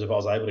 in terms of, I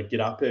was able to get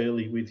up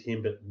early with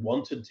him, but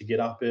wanted to get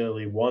up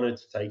early, wanted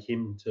to take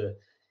him to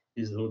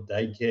his little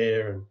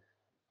daycare, and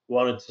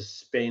wanted to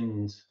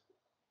spend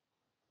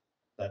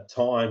that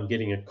time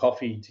getting a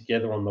coffee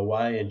together on the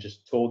way and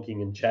just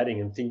talking and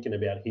chatting and thinking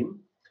about him.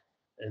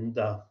 And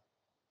I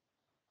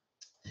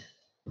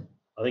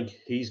think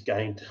he's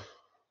gained.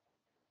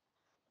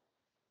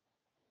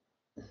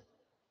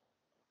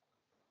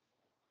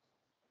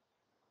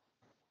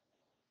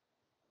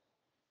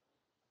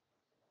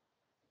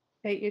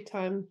 Take your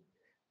time.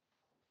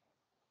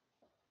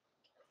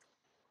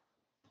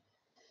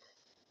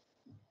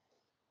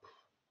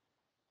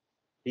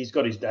 he's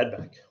got his dad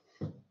back.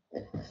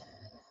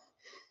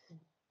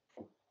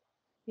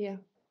 Yeah.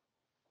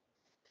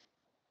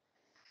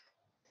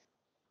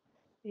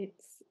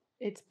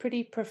 It's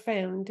pretty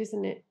profound,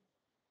 isn't it?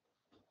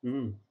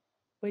 Mm.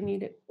 When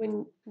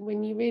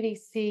you really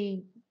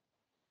see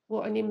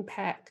what an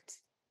impact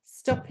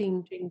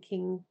stopping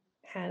drinking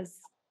has,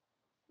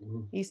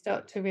 Mm. you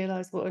start to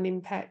realize what an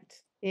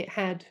impact it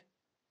had.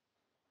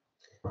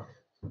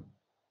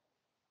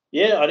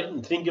 Yeah, I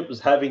didn't think it was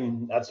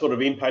having that sort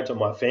of impact on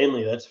my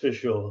family, that's for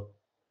sure.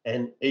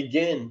 And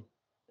again,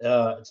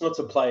 it's not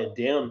to play it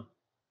down,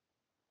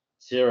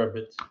 Sarah,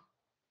 but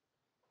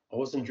I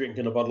wasn't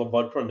drinking a bottle of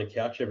vodka on the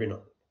couch every night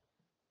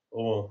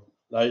or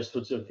those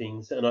sorts of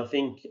things. And I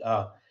think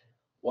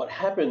what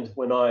happened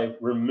when I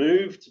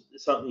removed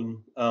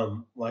something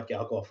like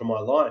alcohol from my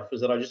life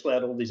was that I just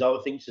allowed all these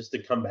other things just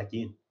to come back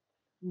in.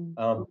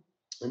 Mm.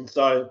 And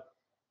so,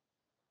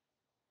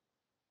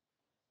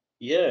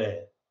 yeah,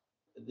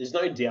 there's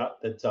no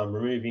doubt that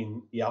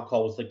removing the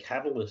alcohol was the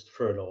catalyst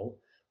for it all.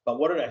 But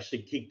what it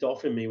actually kicked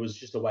off in me was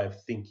just a way of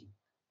thinking.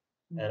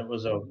 And Mm. it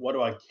was a, what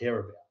do I care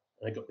about?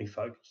 And it got me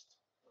focused.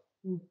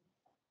 Mm.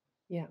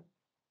 Yeah,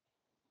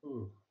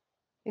 Hmm.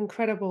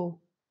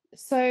 incredible.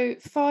 So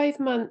 5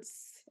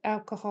 months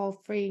alcohol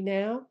free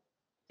now,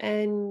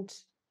 and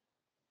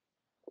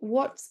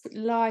what's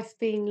life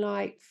been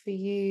like for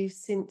you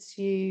since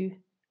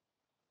you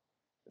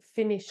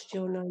finished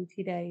your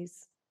 90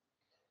 days?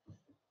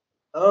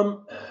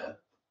 Um,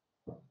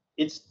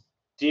 it's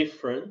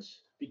different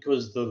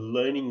because the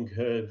learning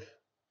curve,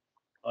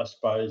 I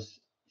suppose,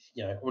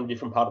 on a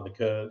different part of the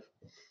curve.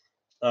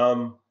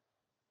 Um,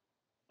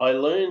 I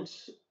learned,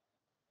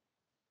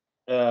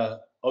 I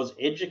was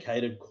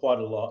educated quite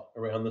a lot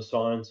around the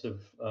science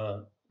of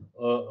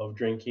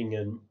drinking,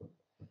 and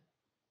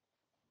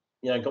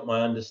got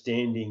my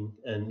understanding.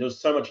 And there was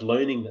so much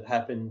learning that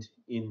happened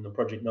in the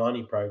Project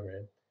 90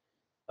 program.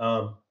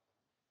 Um,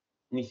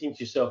 and you think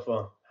to yourself,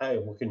 "Oh, hey,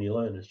 what can you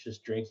learn? It's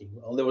just drinking."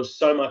 Well, there was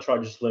so much I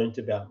just learned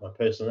about my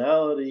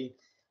personality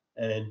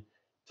and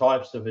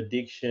types of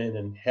addiction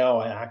and how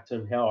I act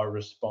and how I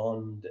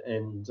respond,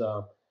 and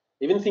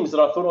even things that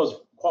I thought I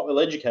was quite well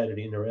educated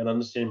in around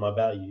understanding my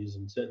values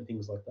and certain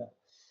things like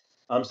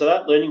that. So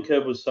that learning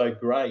curve was so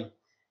great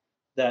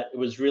that it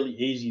was really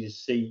easy to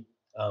see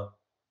uh,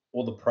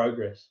 all the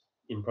progress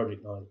in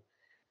Project 90.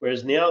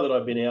 Whereas now that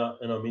I've been out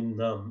and I'm in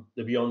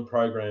the Beyond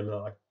program, and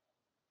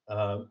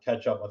I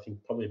catch up, I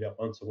think probably about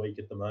once a week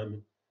at the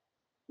moment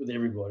with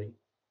everybody.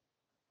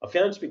 I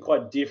found it to be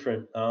quite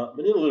different. I'm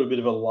in a little bit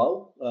of a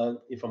lull,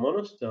 if I'm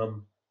honest,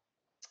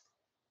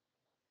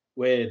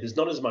 where there's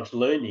not as much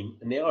learning.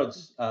 And now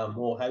it's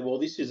more, hey, well,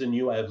 this is a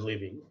new way of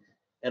living,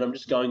 and I'm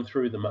just going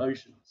through the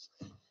motions.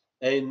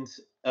 And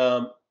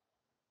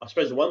I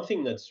suppose the one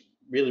thing that's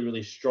really,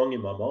 really strong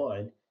in my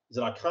mind is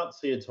that I can't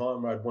see a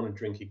time where I'd want to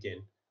drink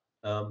again,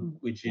 Mm.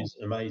 which is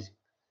amazing.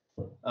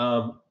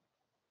 Um,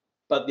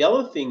 but the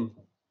other thing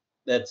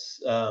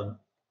that's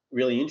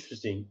really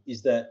interesting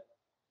is that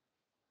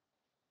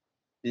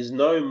there's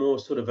no more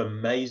sort of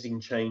amazing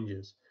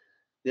changes.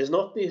 There's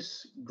not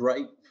this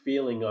great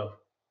feeling of,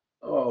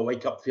 oh, I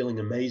wake up feeling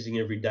amazing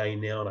every day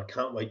now and I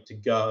can't wait to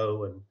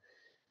go. And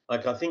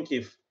like, I think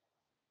if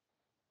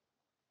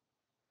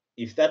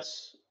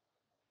that's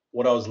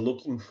what I was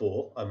looking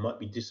for, I might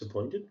be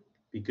disappointed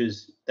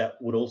because that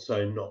would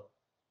also not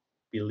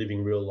be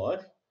living real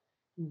life.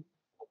 Mm.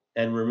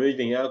 And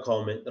removing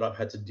alcohol meant that I've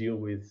had to deal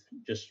with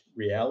just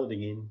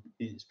reality in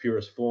its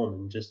purest form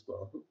and just,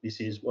 well, this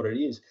is what it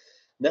is.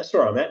 And that's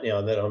where I'm at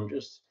now, that I'm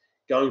just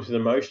going through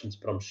the motions,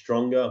 but I'm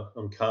stronger,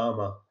 I'm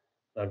calmer,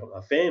 I've got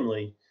my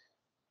family,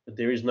 but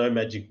there is no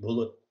magic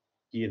bullet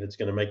here that's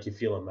going to make you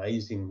feel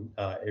amazing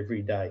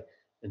every day.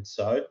 And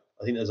so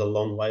I think there's a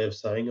long way of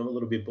saying I'm a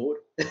little bit bored.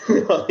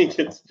 I think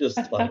it's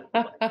just like,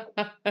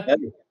 yeah,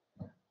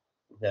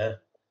 yeah.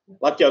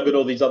 Lucky I've got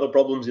all these other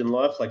problems in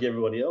life, like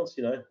everybody else,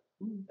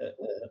 Mm.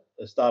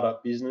 a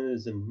startup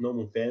business and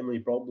normal family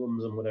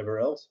problems and whatever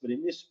else. But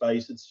in this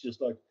space, it's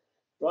just like,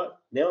 right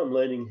now I'm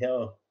learning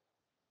how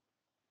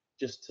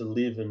just to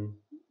live, and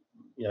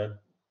you know,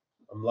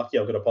 I'm lucky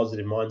I've got a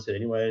positive mindset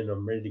anyway, and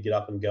I'm ready to get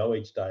up and go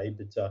each day.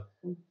 But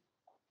Mm.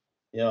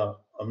 yeah,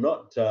 I'm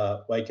not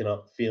waking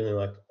up feeling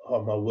like,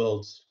 oh, my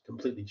world's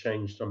completely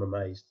changed. I'm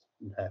amazed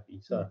and happy.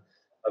 So Mm. I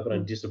hope I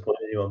don't Mm. disappoint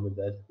anyone with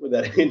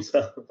that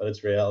answer, but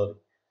it's reality.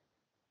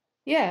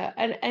 Yeah,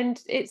 and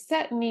it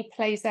certainly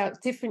plays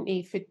out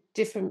differently for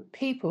different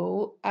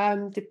people.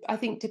 I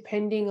think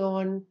depending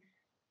on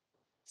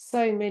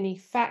so many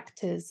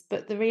factors,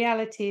 but the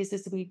reality is,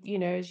 as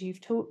as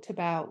you've talked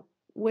about,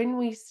 when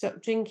we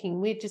stop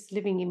drinking, we're just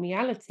living in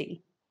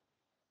reality,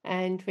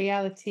 and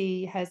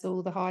reality has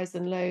all the highs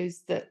and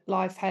lows that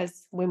life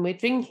has when we're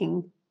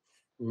drinking,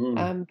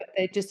 Mm, but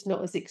they're just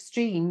not as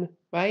extreme,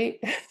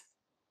 right?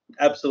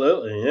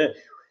 absolutely, yeah.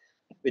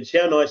 Which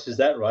how nice is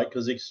that, right?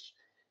 Because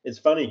it's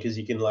funny because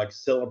you can like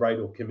celebrate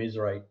or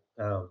commiserate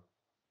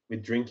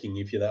with drinking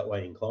if you're that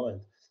way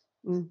inclined.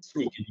 Mm.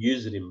 You can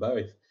use it in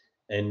both,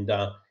 and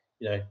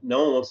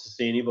no one wants to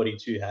see anybody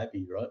too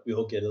happy, right? We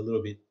all get a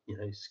little bit,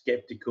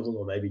 skeptical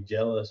or maybe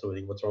jealous or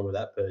think, what's wrong with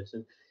that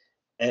person?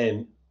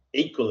 And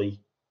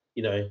equally,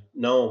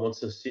 no one wants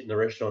to sit in a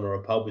restaurant or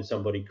a pub with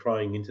somebody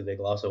crying into their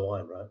glass of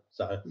wine, right?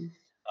 So Mm.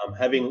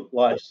 having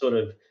life sort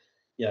of,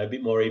 a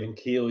bit more even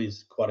keel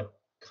is quite a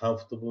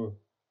comfortable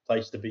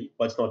place to be.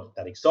 But it's not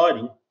that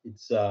exciting.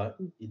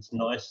 Mm. It's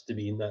nice to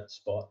be in that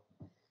spot.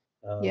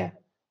 Um, Yeah.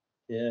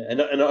 yeah,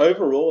 and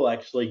overall,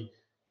 actually,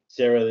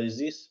 Sarah, there's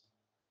this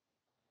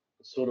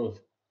sort of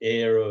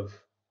air of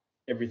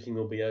everything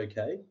will be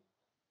okay.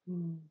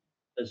 Mm.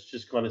 It's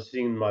just kind of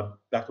sitting in my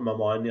back of my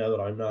mind now that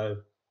I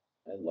know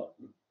like,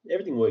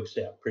 everything works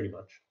out pretty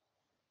much.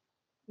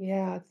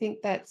 Yeah, I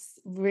think that's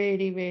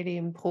really, really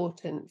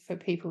important for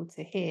people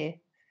to hear,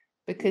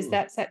 because Mm,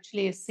 that's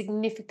actually a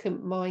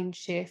significant mind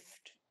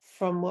shift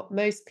from what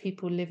most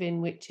people live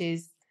in, which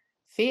is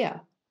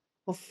fear,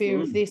 or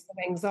fear of mm. this,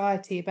 or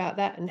anxiety about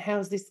that, and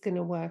how's this going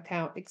to work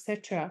out,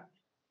 etc.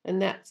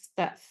 And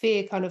that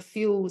fear kind of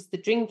fuels the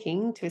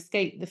drinking to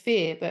escape the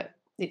fear, but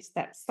it's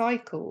that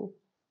cycle.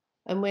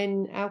 And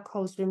when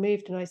alcohol's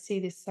removed, and I see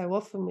this so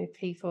often with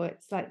people,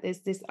 it's like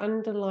there's this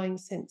underlying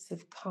sense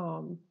of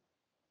calm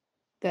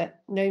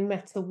that no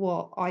matter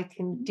what, I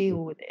can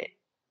deal with it,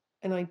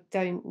 and I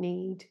don't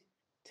need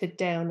to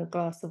down a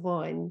glass of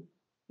wine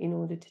in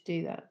order to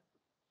do that.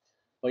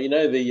 Well,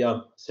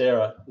 the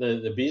Sarah,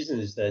 the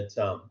business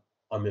that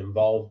I'm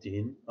involved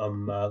in,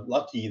 I'm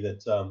lucky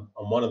that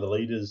I'm one of the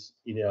leaders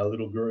in our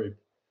little group.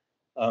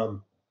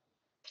 Um,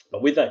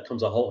 but with that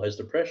comes a whole host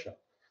of pressure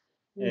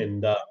Mm,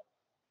 and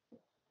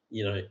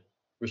you know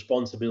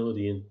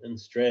responsibility and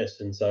stress,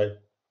 and so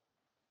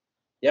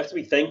you have to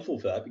be thankful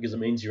for that because it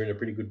means you're in a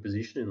pretty good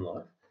position in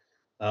life.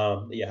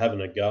 That you're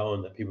having a go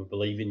and that people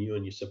believe in you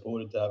and you're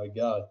supported to have a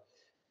go.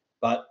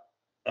 But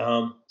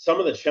some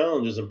of the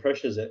challenges and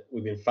pressures that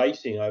we've been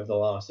facing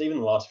over even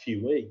the last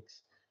few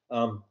weeks,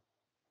 um,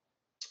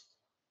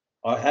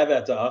 I have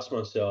had to ask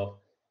myself,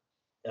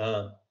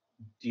 uh,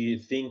 do you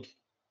think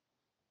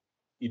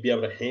you'd be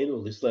able to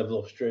handle this level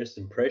of stress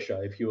and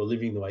pressure if you were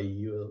living the way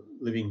you were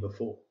living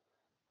before?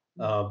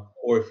 mm,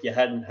 Or if you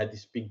hadn't had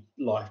this big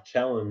life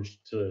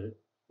challenge to,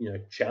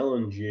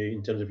 challenge you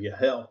in terms of your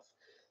health,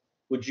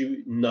 would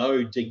you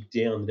know deep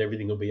down that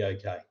everything will be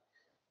okay?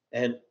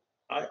 And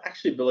I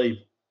actually believe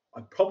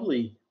I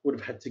probably would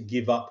have had to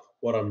give up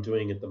what I'm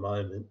doing at the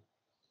moment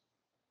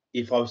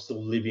if I was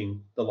still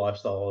living the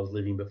lifestyle I was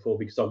living before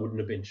because I wouldn't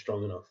have been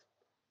strong enough.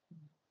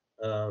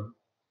 Um,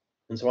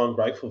 and so I'm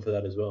grateful for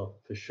that as well,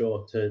 for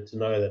sure, to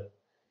know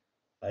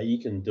that you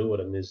can do it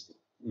and there's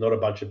not a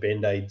bunch of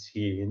band aids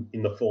here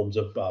in the forms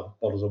of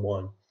bottles of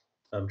wine.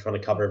 I'm trying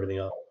to yeah, cover everything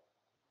up.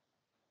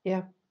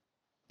 yeah.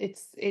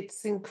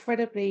 It's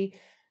incredibly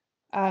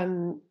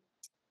um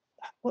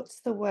what's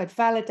the word?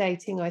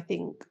 Validating, I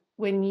think,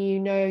 when you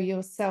know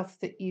yourself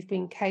that you've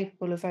been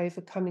capable of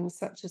overcoming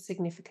such a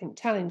significant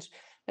challenge.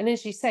 And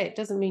as you say, it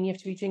doesn't mean you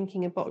have to be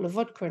drinking a bottle of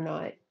vodka a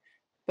night.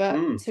 But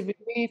Mm. to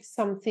remove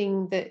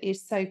something that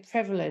is so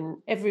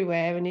prevalent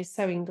everywhere and is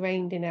so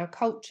ingrained in our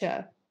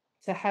culture,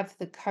 to have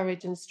the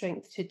courage and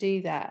strength to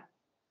do that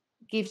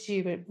gives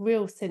you a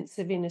real sense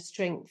of inner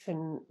strength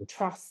and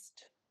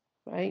trust,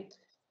 right?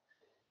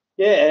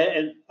 Yeah,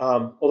 and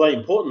although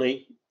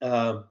importantly,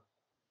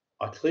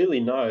 I clearly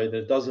know that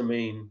it doesn't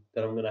mean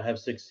that I'm going to have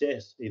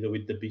success either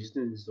with the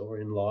business or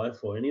in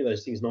life or any of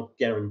those things. Not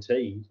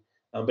guaranteed,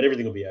 but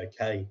everything will be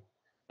okay,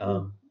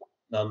 Mm,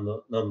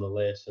 um,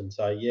 nonetheless. And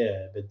so,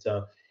 yeah, but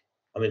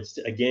I mean, it's,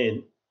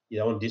 again, you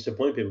don't want to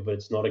disappoint people, but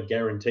it's not a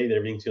guarantee that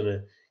everything's going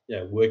to,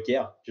 work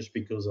out just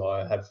because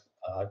I mm, have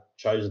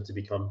chosen to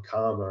become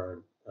calmer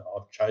and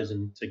I've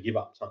chosen to give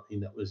up something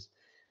that was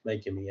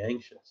making me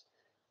anxious.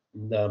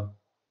 And I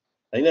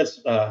think that's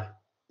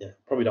yeah.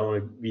 Probably don't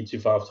want to be too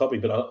far off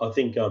topic, but I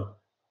think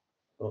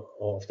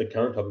off the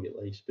current topic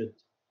at least. But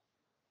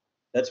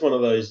that's one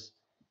of those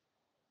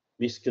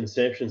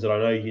misconceptions that I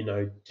know you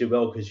know too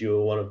well because you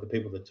were one of the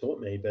people that taught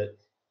me. But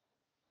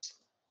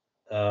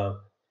uh,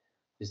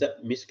 is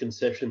that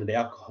misconception that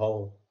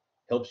alcohol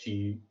helps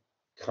you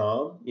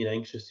calm in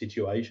anxious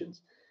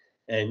situations?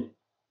 And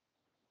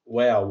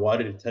wow, why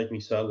did it take me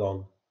so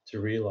long to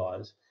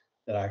realize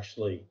that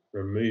actually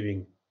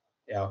removing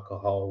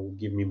alcohol will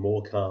give me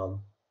more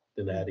calm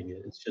than mm, adding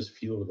it? It's just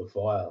fuel to the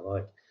fire.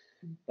 Like,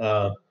 mm.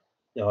 uh,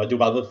 I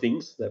do other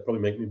things that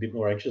probably make me a bit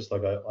more anxious.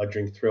 Like I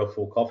drink 3 or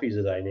 4 coffees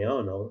a day now,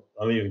 and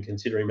I'm even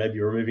considering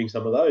maybe removing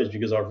some of those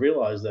because I've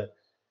realized that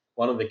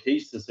one of the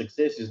keys to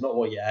success is not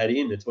what you add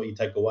in; it's what you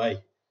take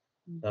away,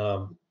 Mm.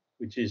 um,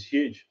 which is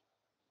huge.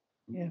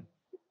 Yeah,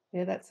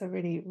 yeah, that's a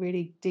really,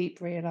 really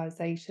deep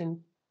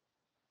realization,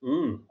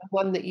 Mm,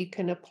 one that you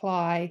can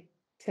apply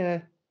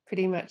to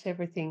pretty much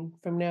everything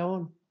from now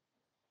on.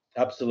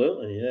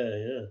 absolutely,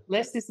 yeah,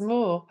 Less is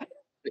more.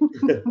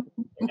 yeah.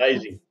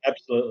 Amazing,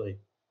 absolutely,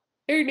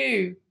 Who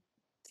knew?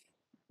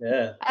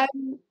 yeah.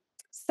 Um,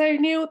 so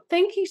Neil,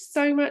 thank you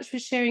so much for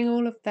sharing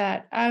all of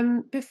that.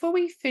 Before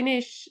we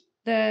finish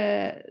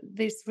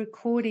this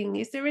recording,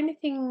 is there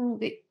anything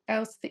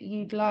else that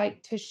you'd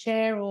like to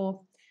share,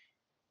 or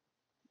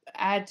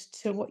add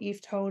to what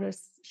you've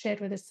shared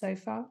with us so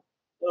far?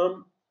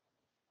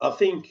 I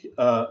think,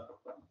 I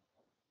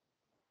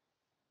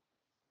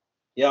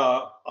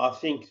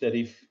think that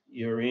if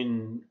you're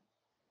in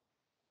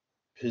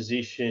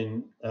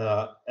position,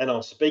 and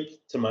I'll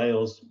speak to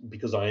males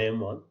because I am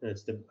one, and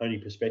it's the only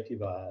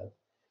perspective I have.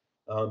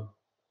 But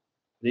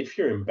if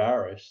you're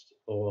embarrassed,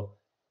 or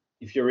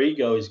if your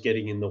ego is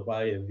getting in the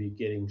way of you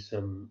getting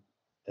some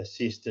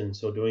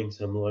assistance or doing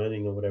some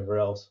learning or whatever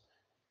else,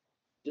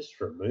 just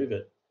remove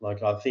it.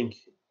 Like, I think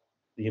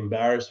the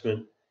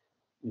embarrassment,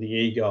 the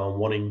ego, and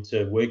wanting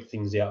to work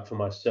things out for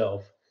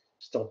myself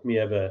stopped me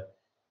ever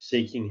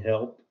seeking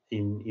help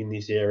in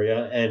this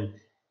area. And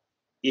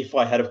if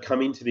I had have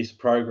come into this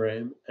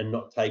program and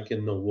not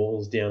taken the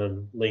walls down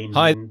and leaned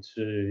Hi.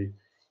 into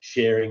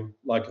sharing,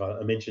 like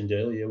I mentioned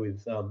earlier,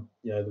 with the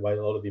way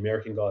a lot of the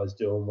American guys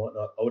do and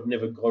whatnot, I would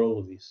never got all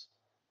of this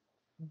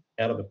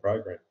out of the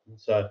program.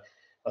 So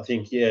I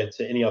think,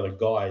 to any other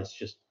guy, it's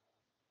just,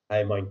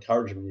 hey, my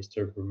encouragement is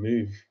to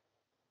remove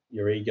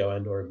your ego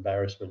and or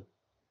embarrassment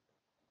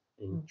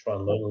and try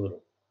and learn a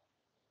little.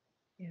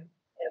 Yeah.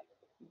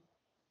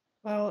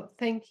 Well,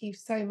 thank you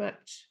so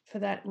much for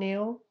that,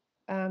 Neil.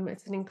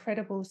 It's an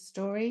incredible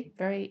story,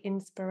 very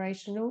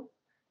inspirational.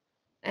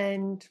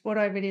 And what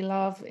I really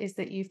love is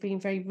that you've been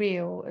very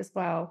real as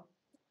well,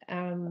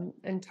 and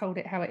told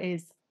it how it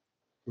is.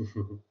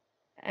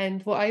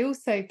 And what I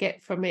also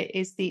get from it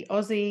is the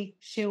Aussie,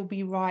 she'll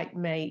be right,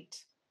 mate.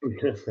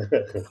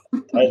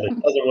 Totally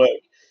doesn't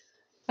work.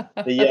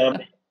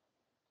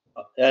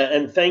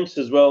 And thanks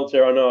as well,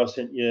 Tara. I know I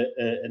sent you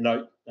a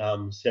note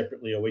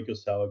separately a week or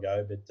so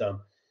ago, but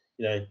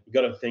you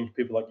got to thank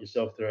people like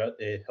yourself that are out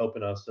there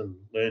helping us and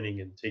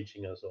learning and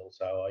teaching us all.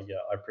 So I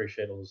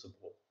appreciate all the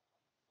support.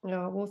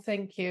 Oh, well,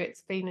 thank you.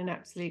 It's been an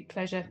absolute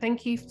pleasure.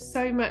 Thank you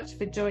so much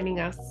for joining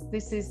us.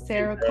 This is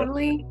Sarah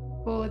Connolly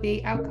for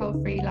the Alcohol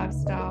Free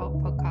Lifestyle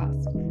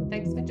Podcast.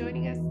 Thanks for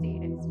joining us. See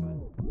you next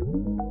time.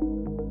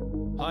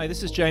 Hi,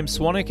 this is James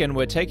Swanwick, and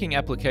we're taking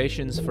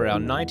applications for our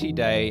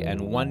 90-day and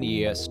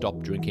 1-year stop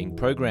drinking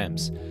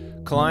programs.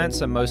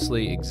 Clients are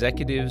mostly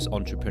executives,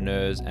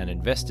 entrepreneurs, and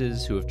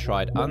investors who have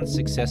tried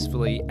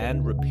unsuccessfully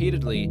and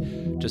repeatedly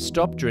to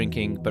stop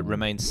drinking but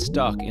remain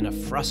stuck in a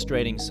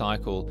frustrating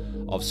cycle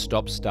of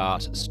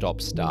stop-start,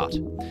 stop-start.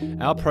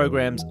 Our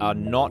programs are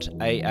not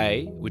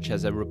AA, which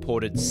has a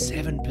reported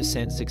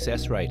 7%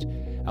 success rate.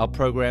 Our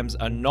programs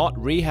are not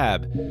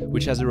rehab,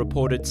 which has a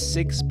reported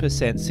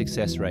 6%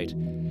 success rate.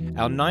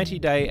 Our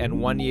 90-day and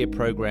 1-year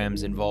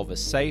programs involve a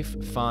safe,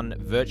 fun,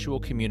 virtual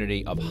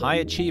community of high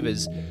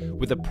achievers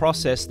with a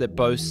process that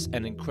boasts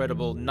an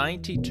incredible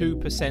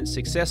 92%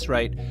 success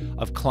rate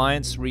of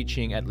clients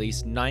reaching at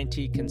least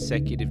 90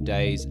 consecutive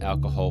days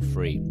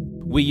alcohol-free.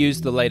 We use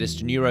the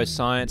latest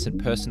neuroscience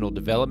and personal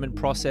development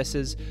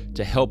processes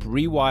to help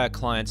rewire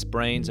clients'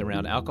 brains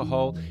around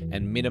alcohol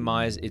and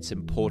minimize its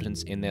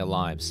importance in their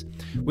lives.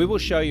 We will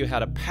show you how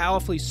to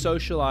powerfully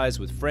socialize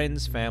with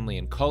friends, family,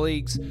 and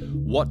colleagues,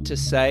 what to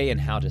say and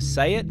how to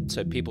say it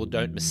so people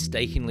don't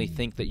mistakenly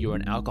think that you're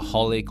an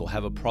alcoholic or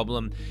have a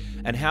problem,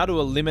 and how to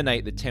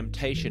eliminate the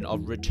temptation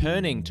of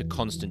returning to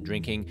constant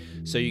drinking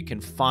so you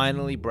can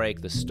finally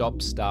break the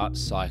stop-start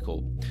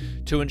cycle.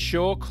 To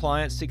ensure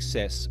client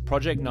success,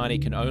 Project 90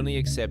 can only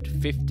accept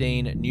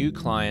 15 new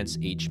clients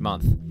each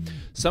month.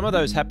 Some of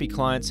those happy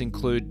clients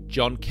include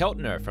John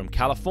Keltner from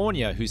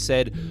California, who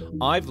said,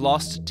 "I've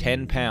lost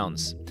 10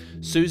 pounds."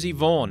 Susie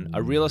Vaughan,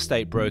 a real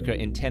estate broker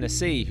in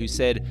Tennessee, who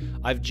said,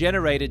 "I've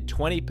generated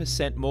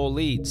 20% more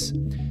leads."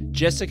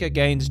 Jessica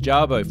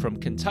Gaines-Jarbo from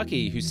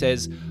Kentucky, who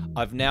says,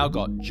 "I've now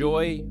got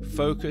joy,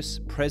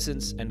 focus,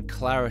 presence, and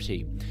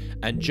clarity."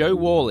 And Joe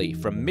Worley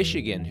from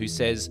Michigan, who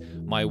says,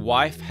 "My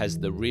wife has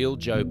the real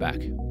Joe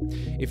back."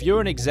 If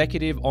you're an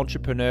executive,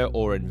 entrepreneur,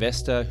 or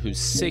investor who's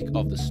sick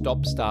of the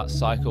stop-start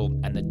cycle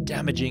and the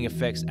damaging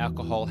effects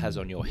alcohol has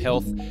on your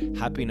health,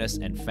 happiness,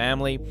 and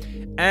family,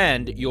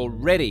 and you're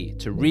ready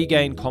to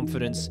regain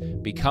confidence,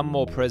 become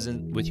more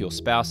present with your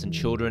spouse and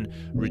children,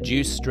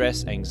 reduce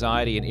stress,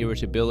 anxiety, and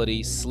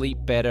irritability, sleep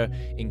better,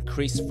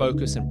 increase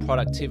focus and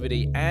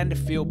productivity, and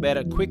feel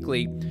better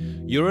quickly,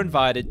 you're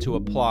invited to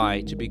apply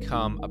to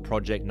become a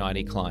Project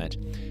 90 client.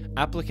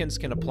 Applicants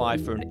can apply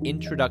for an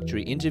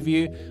introductory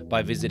interview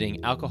by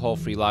visiting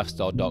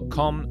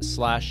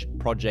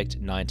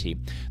alcoholfreelifestyle.com/project90.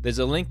 There's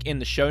a link in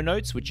the show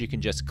notes which you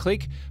can just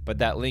click, but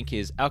that link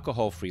is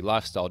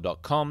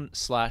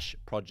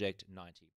alcoholfreelifestyle.com/project90.